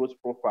seeing in the growth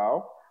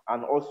profile,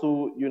 and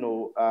also,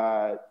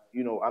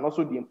 and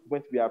also the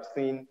improvement we have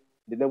seen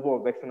the level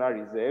of external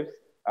reserves,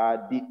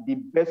 the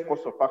best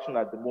course of action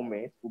at the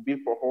moment would be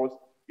for us,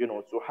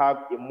 to have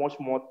a much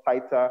more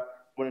tighter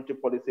monetary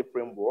policy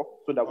framework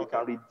so that we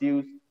can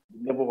reduce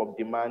the level of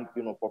demand,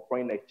 for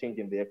foreign exchange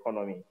in the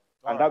economy.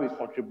 And that will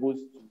contribute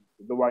to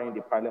lowering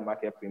the parallel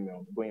market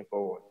premium going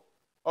forward.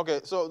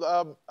 Okay,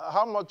 so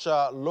how much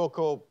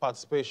local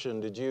participation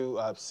did you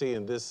see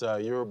in this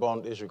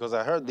Eurobond issue? Because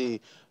I heard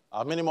the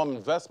minimum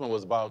investment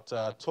was about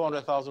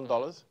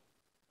 $200,000.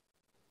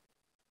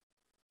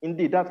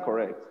 Indeed, that's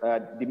correct.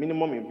 The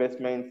minimum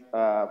investment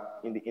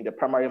in the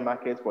primary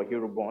market for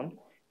Eurobond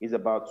is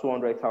about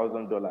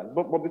 $200,000.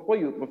 But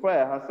before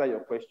I answer your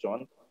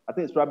question, I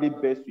think it's probably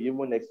best to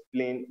even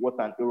explain what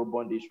an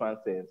Eurobond issuance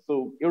is.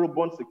 So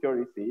Eurobond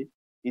security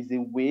is a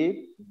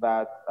way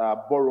that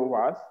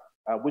borrowers,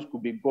 which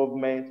could be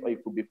government or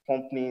it could be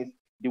companies,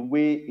 the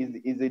way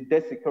is a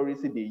debt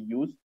security they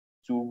use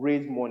to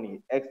raise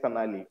money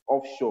externally,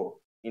 offshore,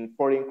 in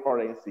foreign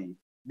currency.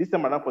 This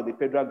time around for the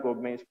federal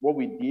government, what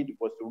we did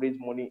was to raise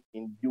money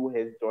in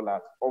US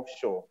dollars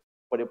offshore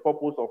for the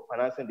purpose of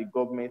financing the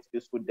government's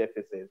fiscal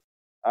deficit.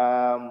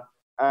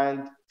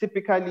 And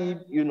typically,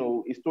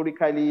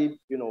 historically,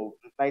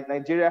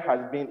 Nigeria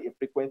has been a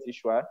frequent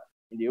issuer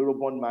in the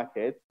Eurobond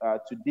market.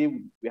 Today,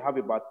 we have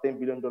about $10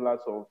 billion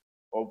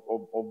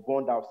of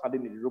bond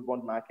outstanding in the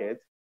Eurobond market.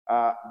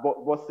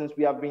 But since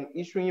we have been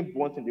issuing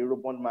bonds in the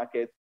Eurobond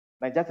market,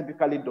 Nigeria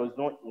typically does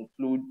not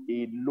include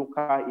a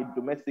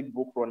domestic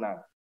book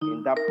runner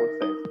in that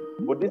process.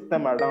 But this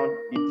time around,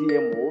 the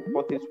DMO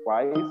thought it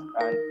wise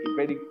and a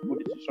very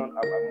good decision,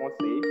 I must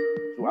say,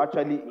 to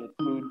actually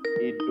include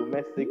a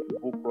domestic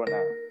book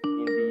runner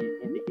in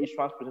the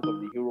issuance process of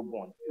the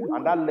Eurobond.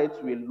 And that led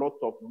to a lot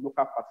of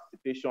local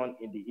participation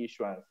in the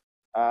issuance.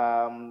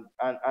 And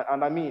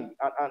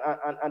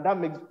that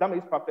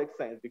makes perfect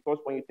sense, because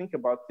when you think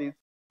about it,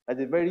 there's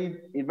a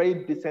very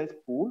decent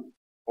pool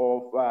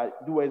of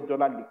US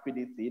dollar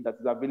liquidity that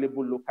is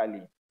available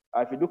locally.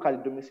 If you look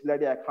at the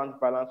domiciliary account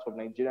balance of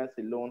Nigerians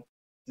alone,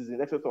 it is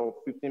in excess of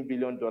 $15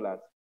 billion.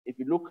 If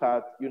you look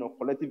at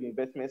collective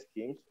investment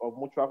schemes of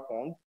mutual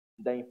funds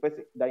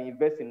that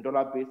invest in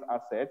dollar-based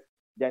assets,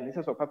 they are in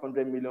excess of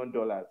 $500 million.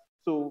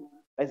 So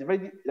there's a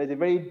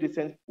very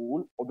decent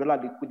pool of dollar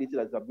liquidity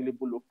that's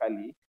available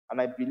locally, and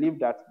I believe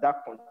that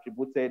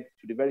contributed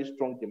to the very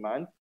strong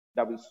demand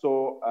that we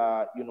saw,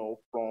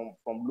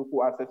 from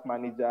local asset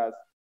managers,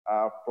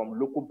 from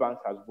local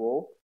banks as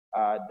well,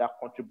 that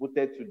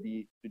contributed to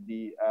the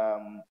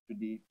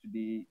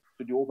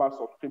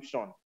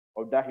oversubscription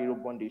of that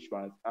Eurobond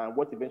issuance, and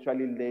what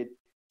eventually led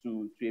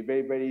to a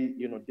very, very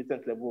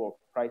decent level of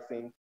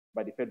pricing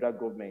by the federal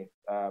government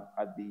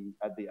at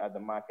the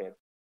market.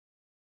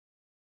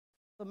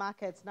 The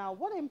markets. Now,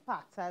 what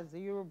impact has the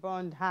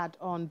Eurobond had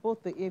on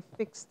both the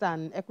fixed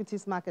and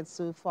equities markets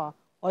so far,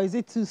 or is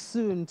it too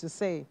soon to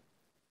say?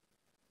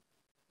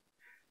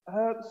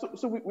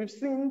 So we've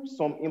seen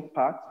some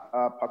impact,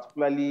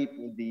 particularly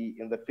in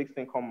the fixed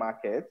income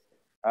market,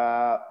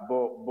 but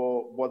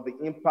the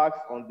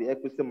impact on the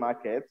equity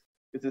market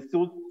is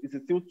still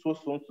too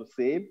soon to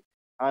say,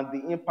 and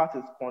the impact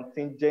is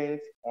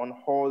contingent on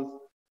us,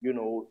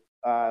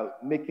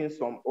 making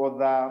some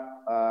other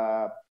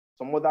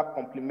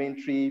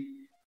complementary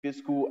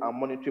fiscal and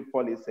monetary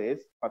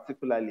policies,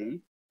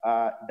 particularly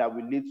that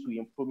will lead to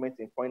improvement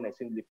in foreign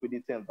exchange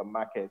liquidity in the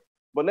market.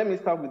 But let me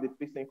start with the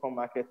fixed income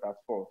market as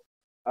first.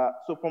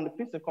 So from the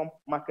fixed income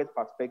market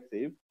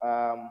perspective,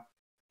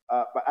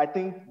 but I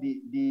think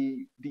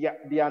the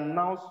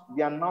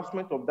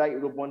announcement of that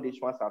Eurobond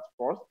issuance at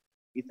first,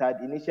 it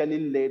had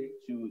initially led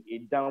to a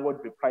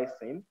downward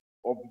repricing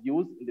of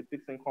yields in the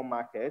fixed income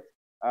market,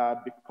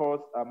 because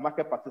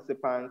market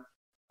participants,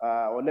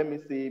 or let me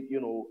say,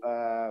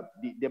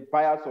 the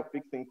buyers of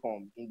fixed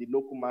income in the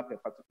local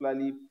market,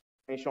 particularly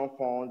pension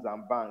funds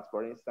and banks,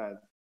 for instance,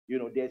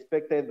 they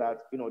expected that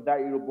that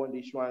Eurobond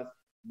issuance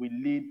will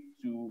lead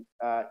to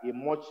a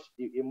much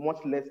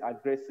less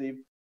aggressive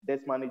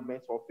debt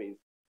management office,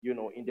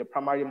 in the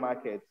primary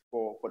market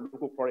for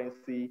local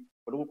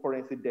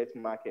currency debt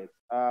markets,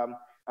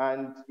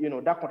 and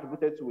that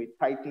contributed to a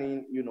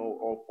tightening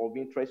of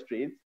interest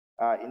rates.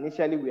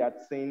 Initially, we had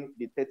seen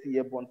the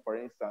 30-year bond, for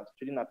instance,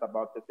 trading at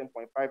about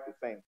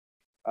 13.5%.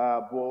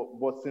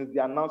 But since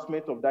the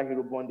announcement of that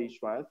Eurobond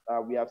issuance,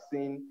 we have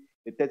seen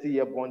the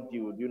 30-year bond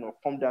yield,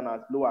 come down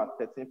as low as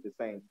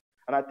 13%.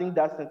 And I think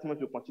that sentiment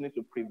will continue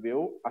to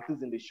prevail, at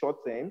least in the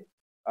short term,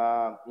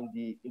 in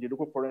the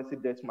local currency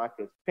debt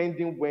market,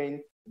 pending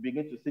when we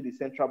begin to see the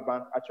central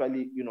bank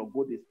actually,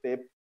 go the step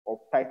of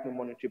tightening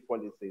monetary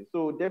policy.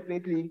 So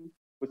definitely,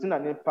 we've seen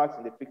an impact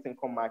in the fixed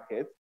income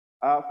market.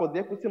 For the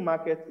equity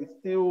market, it's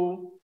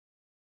still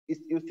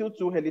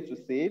too early to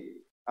say,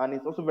 and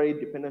it's also very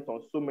dependent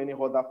on so many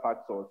other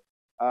factors.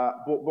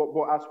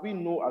 But as we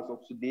know as of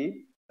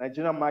today,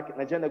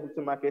 Nigerian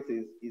equity market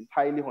is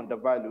highly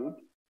undervalued.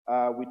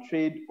 We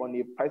trade on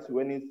a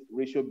price-to-earnings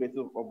ratio basis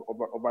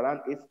of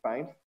around 8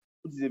 times,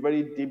 which is a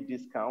very deep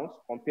discount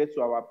compared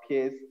to our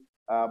peers,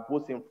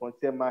 both in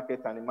frontier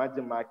markets and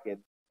emerging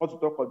markets, not to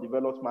talk of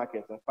developed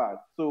markets, in fact.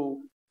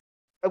 So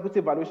equity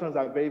valuations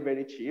are very,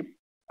 very cheap.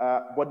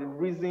 But the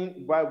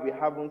reason why we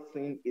haven't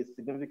seen a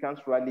significant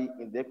rally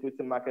in the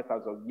equity market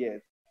as of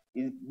yet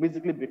is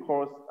basically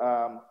because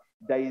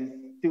there is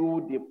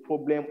still the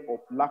problem of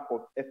lack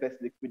of FX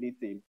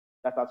liquidity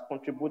that has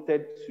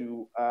contributed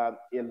to a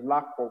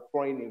lack of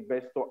foreign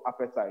investor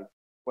appetite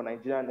for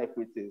Nigerian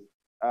equities.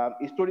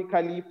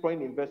 Historically,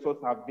 foreign investors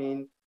have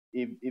been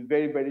a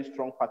very, very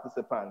strong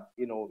participant,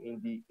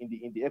 in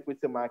the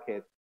equity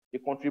market. They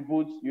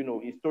contribute,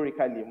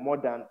 historically more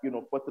than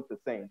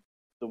 40%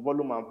 to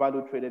volume and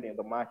value traded in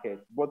the market.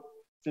 But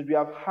since we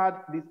have had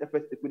this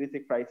FX liquidity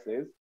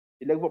crisis,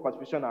 the level of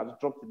participation has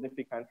dropped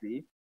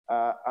significantly.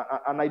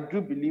 And I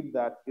do believe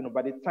that,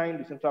 by the time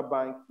the central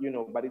bank,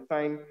 by the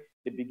time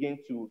they begin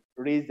to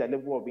raise the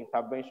level of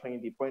intervention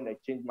in the foreign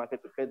exchange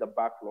market to clear the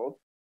backlog,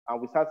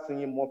 and we start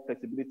seeing more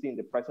flexibility in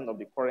the pricing of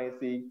the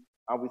currency,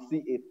 and we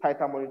see a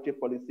tighter monetary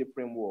policy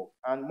framework.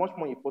 And much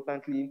more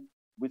importantly,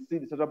 we see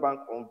the central bank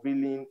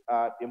unveiling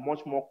a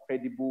much more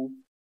credible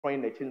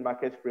foreign exchange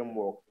market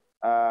framework.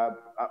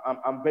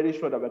 I'm very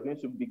sure that we're going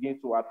to begin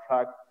to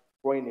attract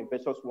foreign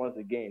investors once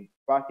again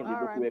back in the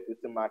local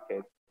equity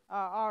market.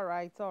 All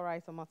right,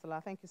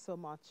 Omotola. Thank you so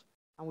much.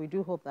 And we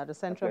do hope that the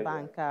central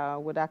bank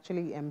would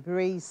actually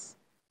embrace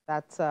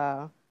that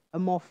a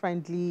more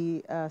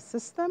friendly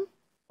system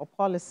or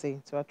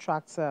policy to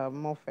attract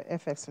more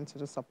FX into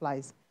the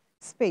supplies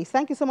space.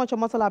 Thank you so much,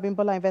 Omotola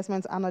Abimbola,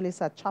 investment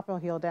analyst at Chapel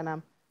Hill,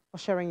 Denham, for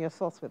sharing your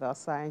thoughts with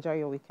us. Enjoy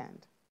your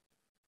weekend.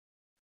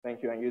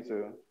 Thank you, and you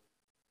too.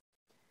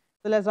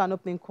 So let's do an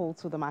opening call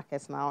to the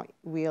markets now.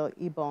 Will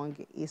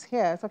Ibong is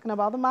here talking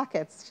about the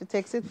markets. She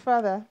takes it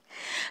further.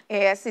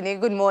 Yes, Sini,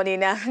 good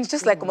morning.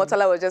 Just like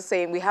Omotola was just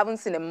saying, we haven't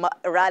seen a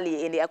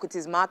rally in the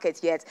equities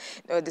market yet,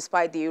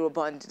 despite the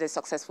Eurobond, the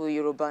successful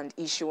Eurobond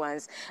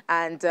issuance.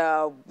 And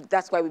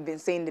that's why we've been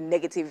seeing the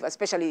negative,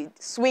 especially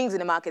swings in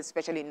the market,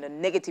 especially in the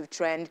negative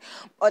trend.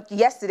 But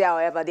yesterday,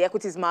 however, the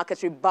equities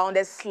market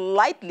rebounded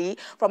slightly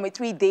from a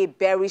 3-day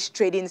bearish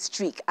trading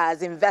streak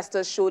as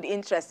investors showed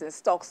interest in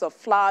stocks of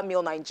Flour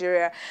Mill Nigeria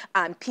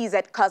and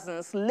PZ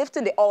Cousins,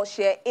 lifting the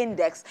all-share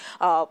index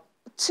up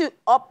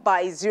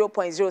by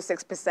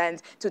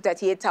 0.06% to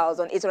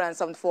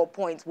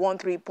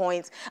 38,874.13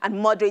 points and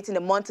moderating the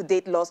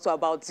month-to-date loss to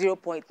about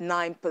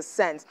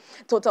 0.9%.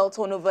 Total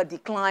turnover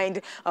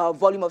declined.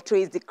 Volume of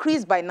trades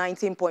decreased by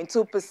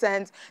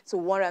 19.2% to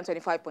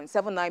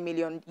 125.79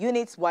 million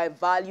units, while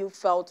value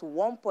fell to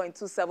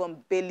 1.27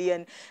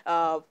 billion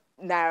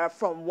Naira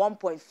from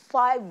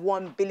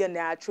 1.51 billion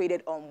Naira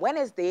traded on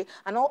Wednesday,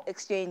 and all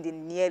exchanged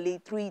in nearly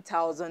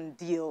 3,000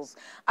 deals.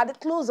 At the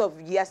close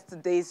of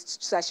yesterday's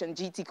session,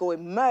 GTCO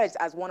emerged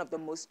as one of the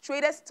most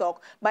traded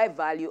stock by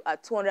value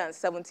at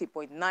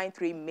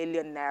 270.93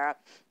 million Naira.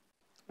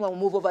 We'll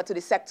move over to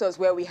the sectors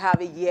where we have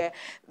it here.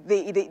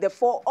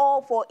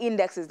 All four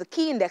indexes, the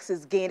key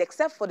indexes gained,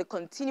 except for the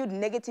continued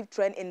negative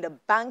trend in the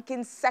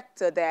banking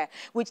sector there,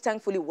 which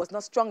thankfully was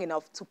not strong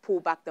enough to pull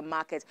back the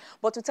market.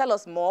 But to tell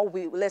us more,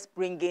 let's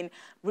bring in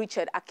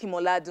Richard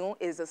Akimoladun,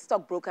 is a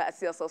stockbroker at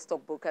CSL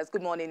Stockbrokers.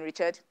 Good morning,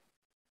 Richard.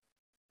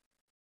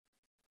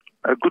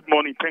 Good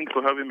morning. Thanks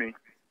for having me.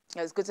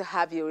 It's good to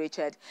have you,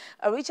 Richard.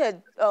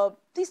 Richard,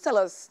 please tell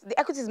us, the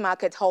equities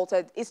market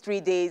halted its 3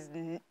 days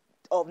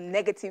of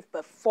negative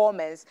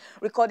performance,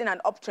 recording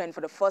an uptrend for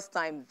the first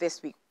time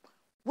this week.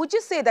 Would you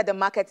say that the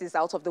market is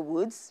out of the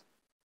woods?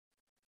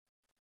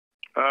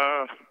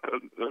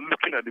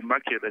 Looking at the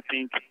market, I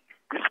think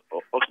this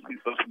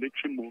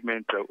oscillatory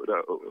movement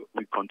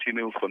will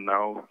continue for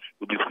now.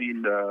 We'll be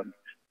seeing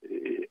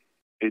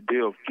a day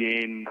of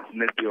gain,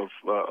 next day of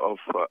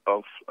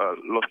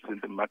losses in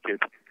the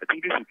market. I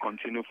think this will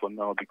continue for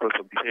now because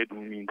of the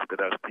headwinds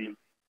that are still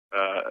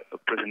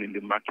present in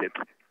the market.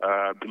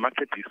 The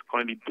market is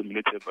currently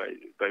dominated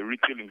by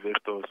retail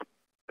investors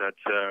that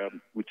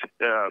with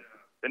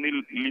any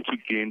little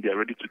gain, they are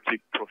ready to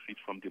take profit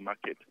from the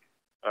market.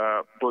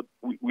 But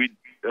with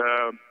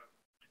the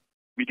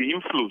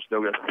inflows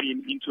that we are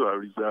seeing into our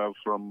reserve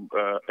from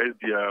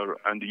SDR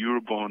and the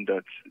Eurobond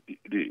that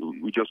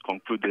we just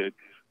concluded,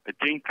 I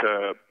think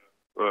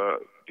the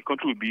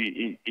country will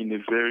be in a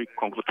very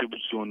comfortable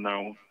zone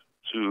now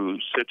to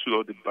settle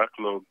all the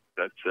backlog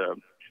that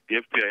the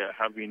FPI are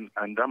having,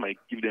 and that might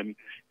give them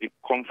a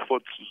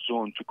comfort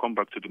zone to come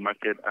back to the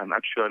market and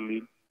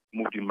actually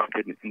move the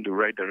market in the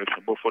right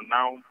direction. But for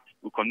now,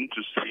 we continue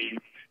to see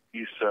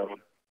this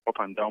up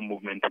and down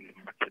movement in the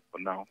market for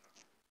now.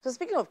 So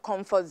speaking of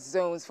comfort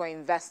zones for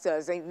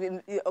investors,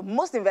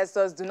 most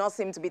investors do not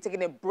seem to be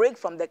taking a break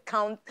from the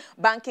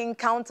banking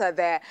counter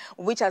there,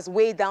 which has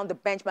weighed down the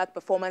benchmark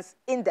performance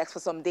index for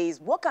some days.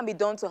 What can be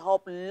done to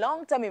help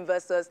long-term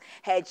investors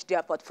hedge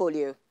their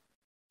portfolio?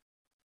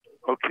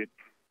 Okay.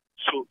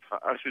 So,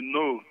 as you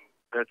know,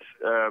 that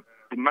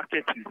the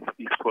market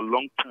is for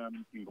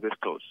long-term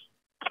investors.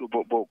 So,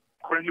 but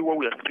currently what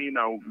we are seeing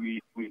now,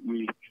 we're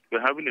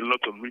having a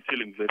lot of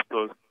retail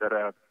investors that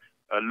are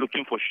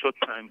looking for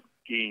short-term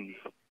gains.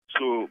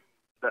 So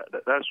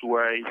that's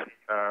why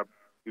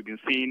we've been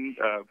seeing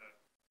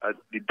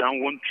the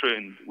downward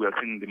trend we are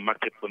seeing in the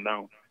market for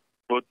now.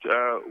 But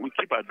we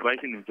keep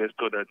advising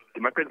investors that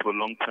the market is for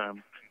long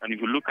term. And if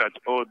you look at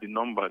all the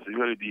numbers,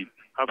 usually the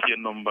half-year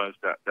numbers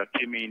that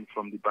came in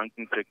from the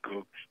banking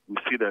sector, we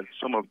see that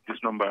some of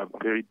these numbers are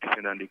very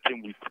different, and they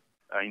came with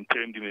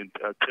interim dividend,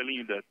 telling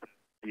you that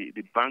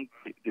the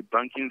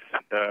banking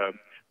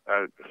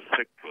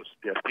sectors,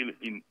 they are still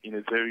in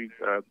a very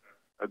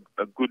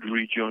a good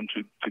region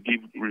to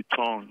give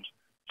returns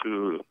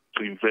to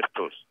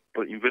investors.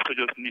 But investors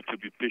just need to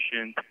be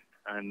patient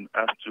and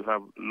have to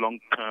have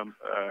long-term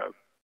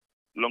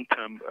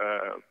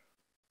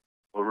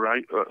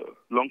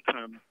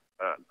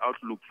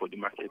outlook for the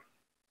market.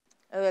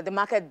 The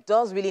market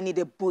does really need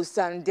a boost,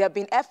 and there have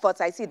been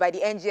efforts, I see, by the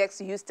NGX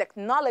to use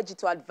technology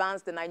to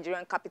advance the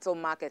Nigerian capital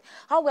market.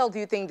 How well do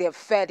you think they've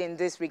fared in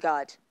this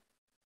regard?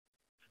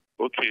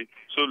 Okay,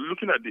 so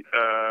looking at the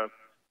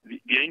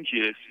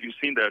NGX, you've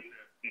seen that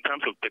in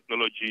terms of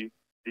technology,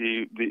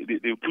 they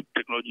put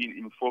technology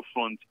in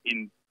forefront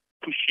in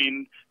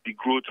pushing the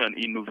growth and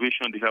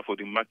innovation they have for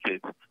the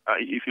market.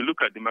 If you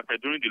look at the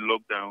market during the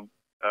lockdown,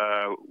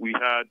 we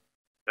had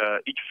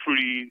each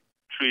free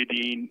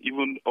trading,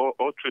 even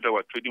all traders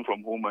were trading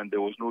from home, and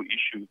there was no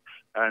issue.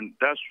 And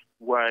that's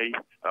why,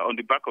 on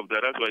the back of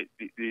that, that's why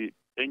the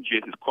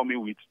NGS is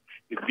coming with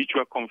a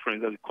virtual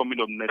conference that's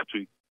coming up next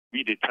week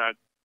with the tech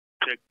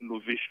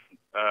innovation.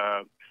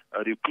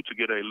 They put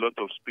together a lot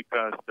of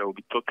speakers that will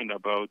be talking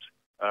about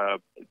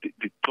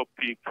the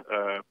topic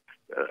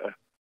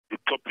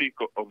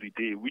of the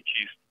day, which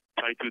is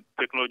titled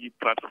Technology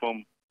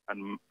Platform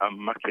and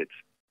Markets.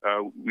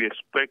 We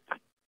expect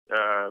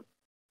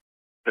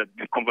that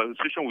the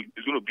conversation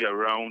is going to be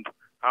around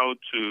how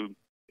to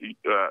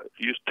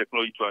use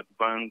technology to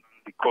advance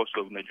the cost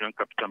of Nigerian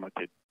capital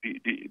market.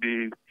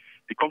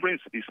 The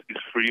conference is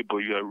free, but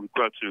you are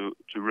required to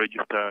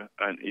register,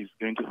 and it's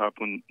going to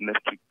happen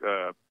next week,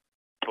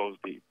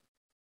 Thursday.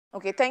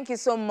 Okay, thank you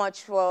so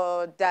much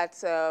for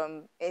that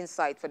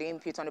insight, for the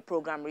input on the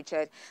program,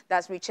 Richard.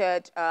 That's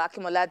Richard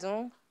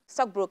Akimoladun,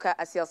 stockbroker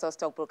at CLSO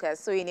Stockbrokers.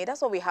 So,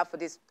 that's what we have for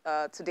this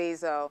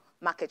today's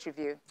market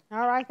review.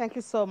 All right, thank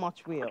you so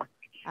much, Will.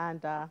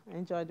 And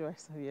enjoy the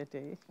rest of your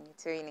day. You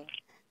too, Ini.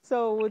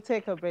 So we'll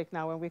take a break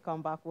now. When we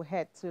come back, we'll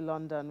head to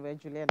London, where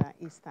Juliana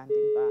is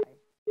standing by.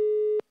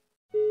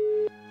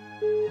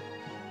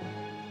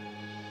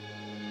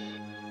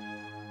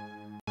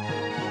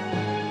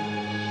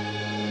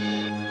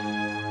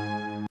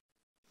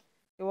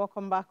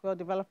 Welcome back. Well,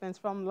 developments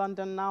from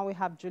London. Now we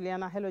have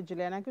Juliana. Hello,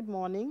 Juliana. Good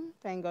morning.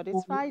 Thank God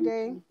it's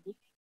Friday.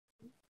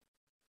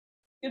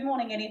 Good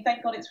morning, Inni.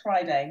 Thank God it's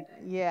Friday.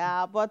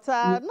 Yeah, but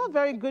not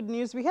very good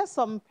news. We hear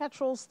some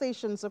petrol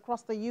stations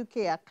across the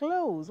UK are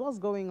closed. What's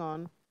going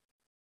on?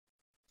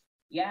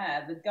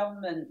 Yeah, the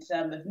government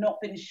have not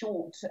been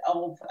short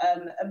of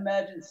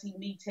emergency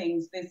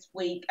meetings this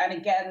week. And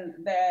again,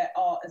 there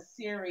are a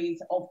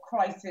series of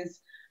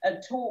crisis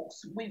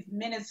talks with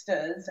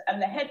ministers.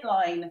 And the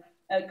headline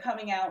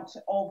coming out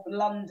of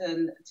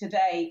London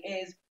today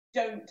is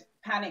 "Don't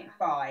Panic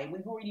Buy."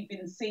 We've already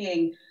been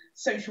seeing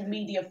social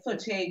media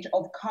footage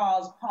of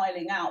cars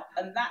piling up,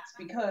 and that's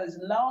because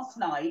last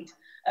night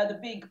the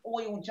big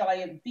oil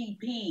giant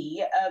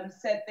BP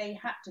said they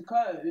had to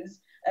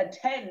close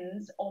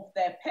tens of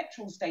their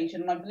petrol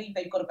stations. I believe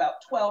they've got about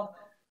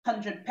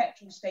 1,200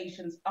 petrol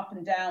stations up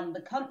and down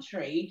the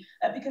country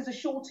because of a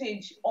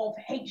shortage of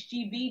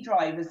HGV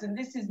drivers. And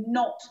this is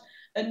not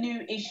a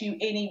new issue,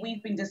 Inni.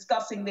 We've been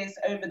discussing this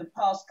over the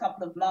past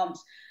couple of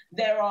months.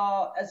 There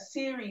are a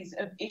series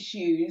of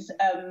issues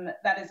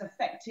that has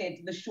affected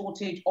the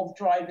shortage of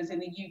drivers in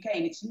the UK.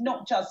 And it's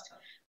not just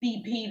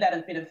BP that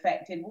have been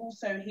affected. We're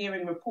also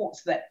hearing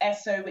reports that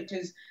Esso, which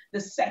is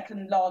the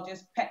second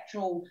largest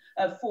petrol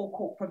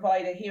forecourt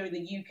provider here in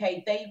the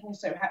UK, they've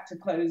also had to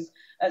close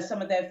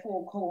some of their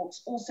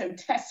forecourts. Also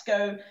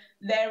Tesco,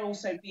 they're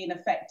also being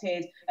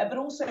affected. But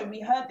also we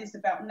heard this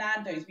about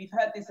Nando's, we've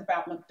heard this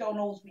about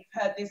McDonald's, we've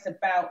heard this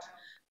about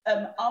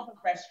other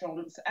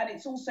restaurants, and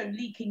it's also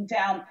leaking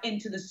down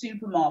into the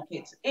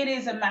supermarkets. It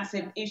is a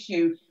massive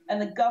issue,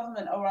 and the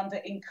government are under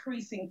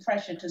increasing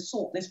pressure to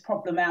sort this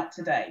problem out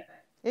today.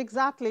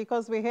 Exactly,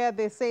 because we hear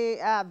they say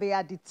they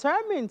are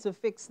determined to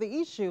fix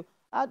the issue.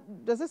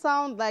 Does it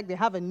sound like they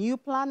have a new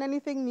plan,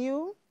 anything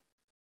new?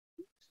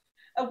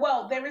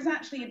 Well, there is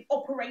actually an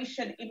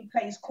operation in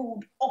place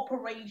called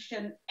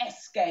Operation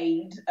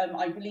Escade.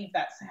 I believe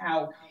that's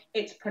how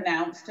it's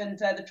pronounced. And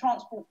the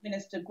Transport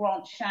Minister,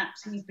 Grant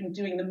Shapps, he's been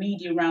doing the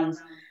media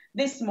rounds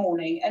this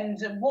morning. And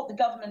what the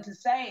government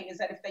is saying is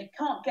that if they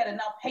can't get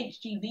enough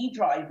HGV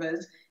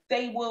drivers,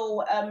 they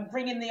will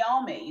bring in the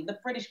army. The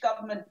British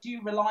government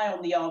do rely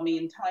on the army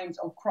in times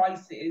of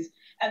crisis,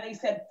 and they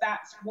said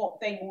that's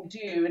what they will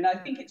do. And I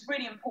think it's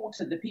really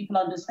important that people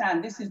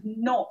understand this is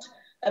not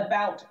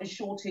about a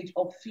shortage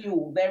of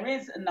fuel. There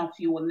is enough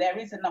fuel and there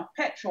is enough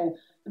petrol.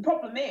 The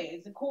problem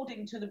is,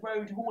 according to the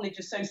Road Haulage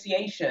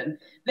Association,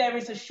 there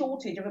is a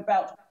shortage of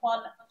about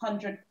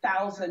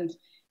 100,000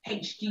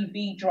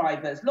 HGV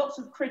drivers. Lots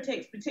of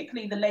critics,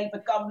 particularly the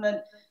Labour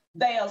government,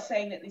 they are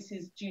saying that this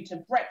is due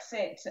to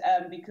Brexit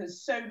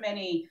because so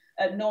many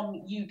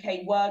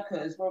non-UK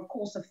workers were, of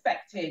course,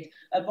 affected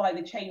by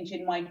the change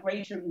in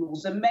migration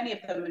rules, and many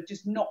of them have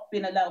just not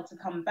been allowed to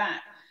come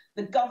back.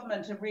 The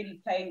government are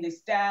really playing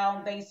this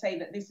down. They say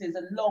that this is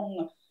a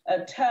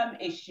long-term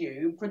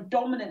issue,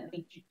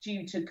 predominantly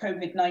due to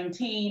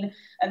COVID-19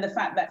 and the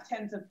fact that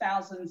tens of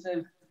thousands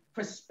of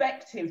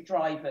prospective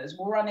drivers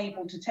were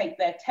unable to take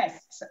their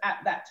tests at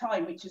that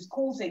time, which is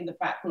causing the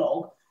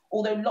backlog.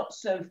 Although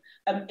lots of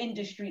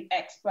industry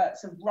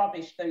experts have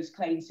rubbished those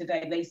claims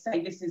today. They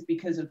say this is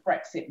because of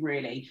Brexit,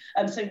 really.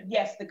 So,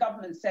 yes, the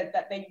government said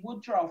that they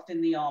would draft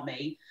in the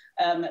army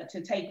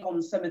to take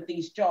on some of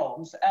these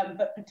jobs,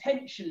 but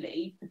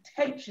potentially,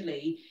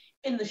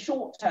 in the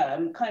short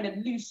term, kind of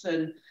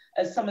loosen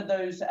some of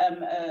those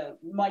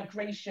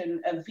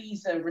migration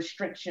visa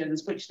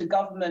restrictions, which the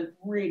government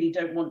really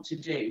don't want to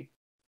do.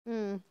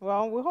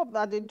 Well, we hope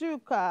that they do,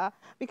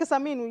 because, I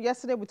mean,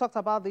 yesterday we talked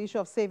about the issue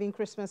of saving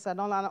Christmas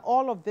and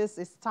all of this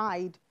is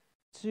tied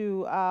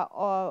to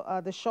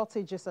the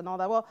shortages and all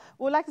that. Well,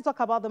 we'd like to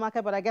talk about the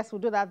market, but I guess we'll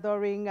do that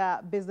during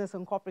Business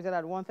Incorporated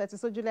at 1:30.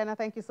 So, Juliana,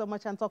 thank you so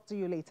much, and talk to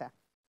you later.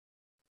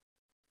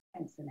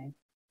 Thanks, Elaine.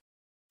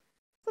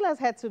 So let's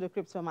head to the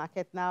crypto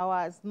market now.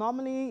 As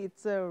normally,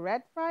 it's a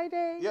red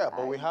Friday. Yeah,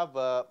 but we have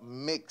a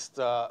mixed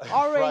orange.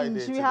 Friday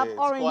today. We have It's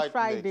orange quite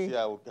Friday. mixed.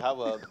 Yeah, we have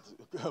a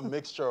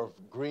mixture of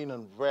green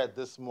and red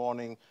this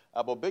morning.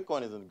 But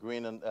Bitcoin is in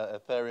green and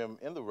Ethereum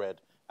in the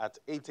red at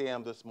 8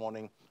 a.m. this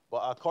morning. But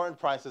our current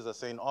prices are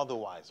saying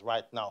otherwise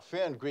right now.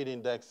 Fear and greed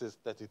index is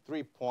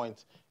 33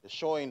 points. It's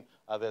showing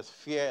there's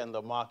fear in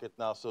the market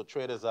now. So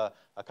traders are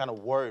kind of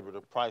worried with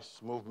the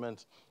price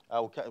movement.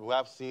 We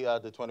have seen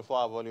the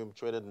 24-hour volume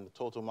traded in the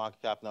total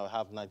market cap now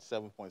have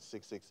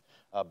 $97.66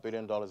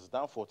 billion. It's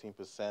down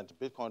 14%.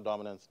 Bitcoin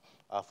dominance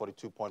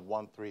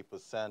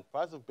 42.13%.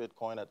 Price of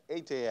Bitcoin at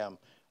 8 a.m.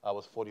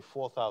 Was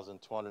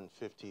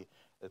 44,250.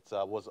 It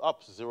was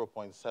up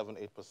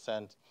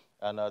 0.78%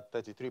 and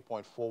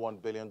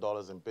 $33.41 billion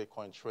in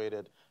Bitcoin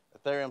traded.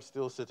 Ethereum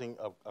still sitting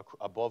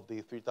above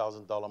the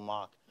 $3,000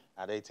 mark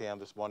at 8 a.m.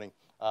 this morning.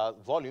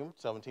 Volume,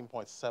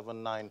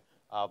 $17.79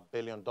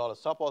 billion.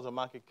 Top of the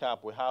market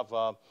cap, we have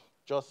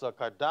just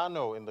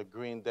Cardano in the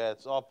green there.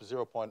 It's up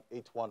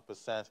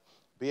 0.81%.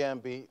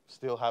 BNB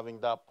still having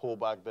that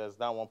pullback there. It's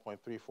down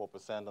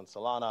 1.34%. And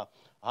Solana,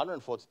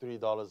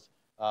 $143,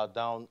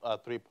 down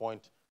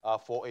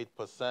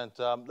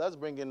 3.48%. Let's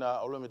bring in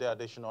Olumide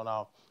Addition on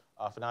our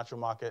financial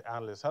market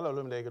analyst. Hello,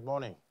 Olumide. Good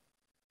morning.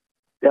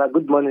 Yeah,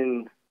 good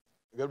morning.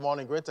 Good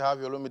morning. Great to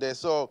have you, Olumide.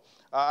 So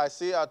I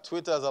see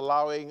Twitter is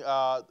allowing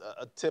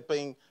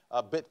tipping,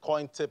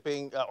 Bitcoin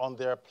tipping on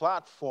their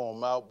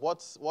platform.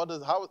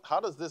 How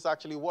does this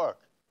actually work?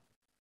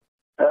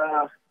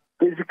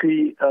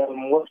 Basically,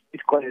 what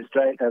Bitcoin is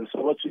trying,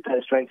 so what Twitter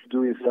is trying to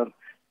do is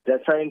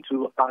they're trying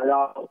to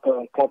allow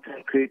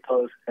content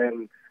creators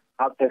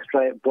have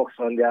extra bucks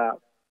on their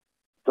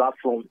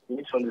platform. You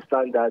need to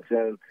understand that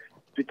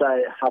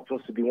Twitter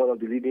happens to be one of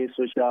the leading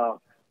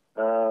social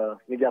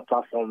media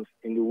platforms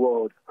in the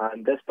world,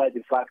 and despite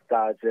the fact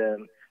that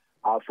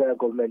our federal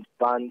government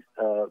banned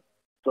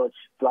such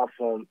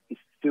platform, is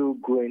still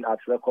growing at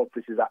record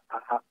paces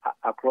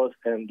across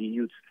the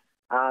youth.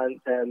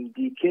 And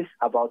the case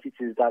about it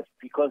is that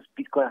because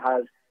Bitcoin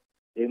has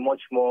a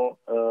much more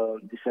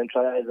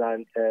decentralized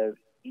and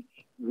you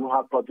don't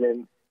have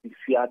problem with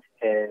fiat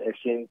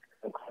exchange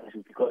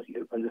currencies, because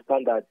you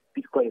understand that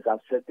Bitcoin is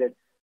accepted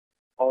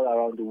all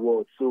around the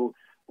world. So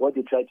what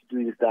they try to do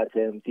is that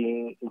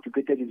they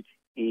integrated with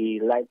a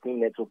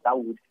Lightning network that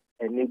would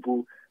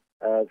enable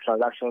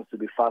transactions to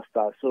be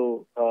faster.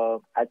 So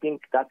I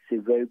think that's a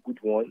very good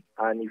one.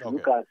 And if you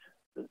look at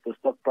the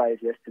stock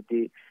price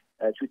yesterday,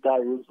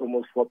 Twitter rose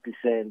almost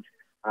 4%,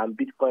 and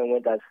Bitcoin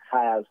went as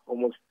high as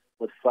almost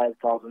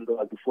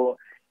 $5,000 before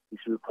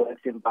it's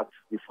reconnecting back to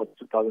the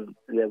 42,000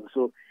 level.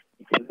 So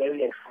it's a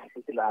very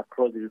exciting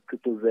across the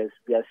cryptoverse.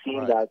 We are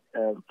seeing that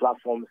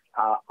platforms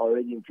are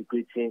already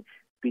integrating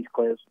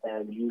Bitcoin's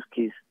use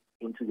case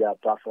into their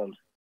platforms.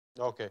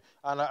 Okay,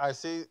 and I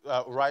see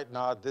right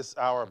now at this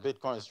hour,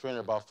 Bitcoin is trading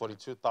about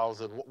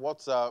 42,000.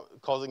 What's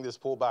causing this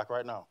pullback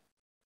right now?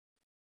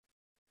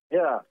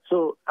 Yeah,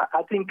 so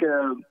I think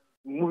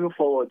moving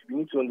forward, we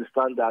need to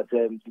understand that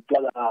the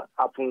dollar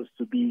happens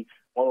to be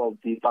one of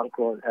the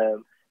background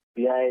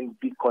behind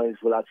Bitcoin's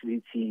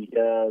volatility.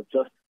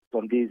 Just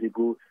some days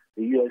ago,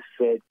 the U.S.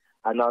 Fed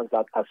announced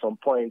that at some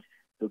point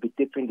they'll be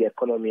tapering the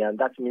economy, and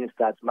that means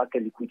that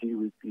market liquidity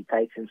will be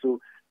tightened. So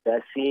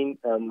they're seeing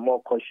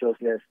more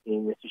cautiousness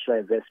in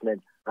institutional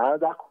investment.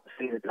 Another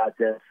concern is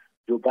that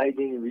Joe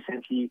Biden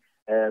recently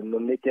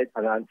nominated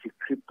an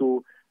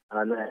anti-crypto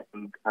and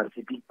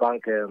anti-big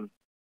bank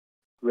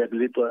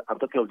regulator. I'm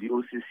talking of the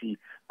OCC,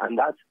 and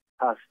that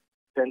has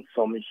sent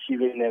some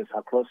shiveriness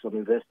across some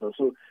investors.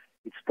 So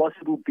it's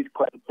possible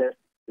Bitcoin tests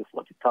the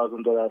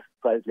 $40,000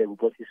 price level,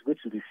 but it's going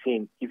to be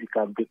seen if it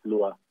can break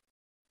lower.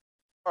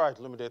 All right,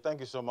 Lumide, thank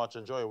you so much.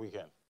 Enjoy your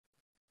weekend.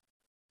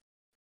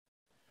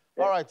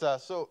 All right,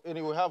 so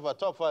anyway, we have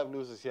top 5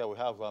 losers here. We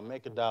have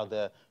MakerDAO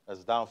there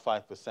that's down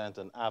 5%,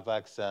 and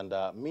AVAX and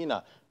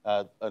Mina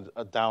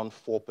down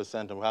 4%,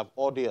 and we have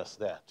Audius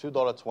there,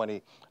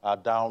 $2.20,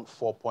 down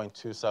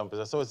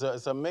 4.27%. So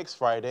it's a mixed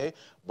Friday,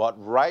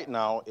 but right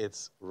now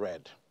it's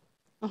red.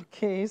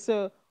 Okay,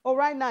 so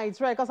right now it's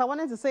red, because I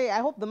wanted to say I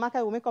hope the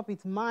market will make up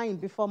its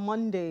mind before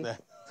Monday.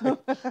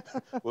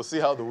 We'll see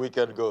how the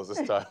weekend goes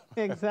this time.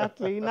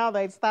 Exactly. Now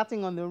that it's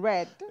starting on the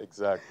red.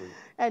 Exactly.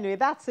 Anyway,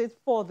 that's it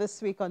for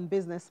this week on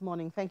Business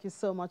Morning. Thank you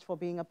so much for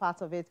being a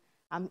part of it.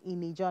 I'm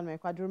Ini John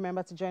Merkwad.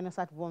 Remember to join us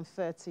at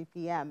 1:30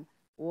 p.m.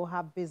 We'll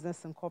have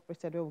Business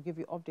Incorporated, where we'll give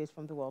you updates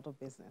from the world of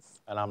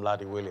business. And I'm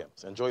Ladi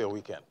Williams. Enjoy your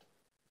weekend.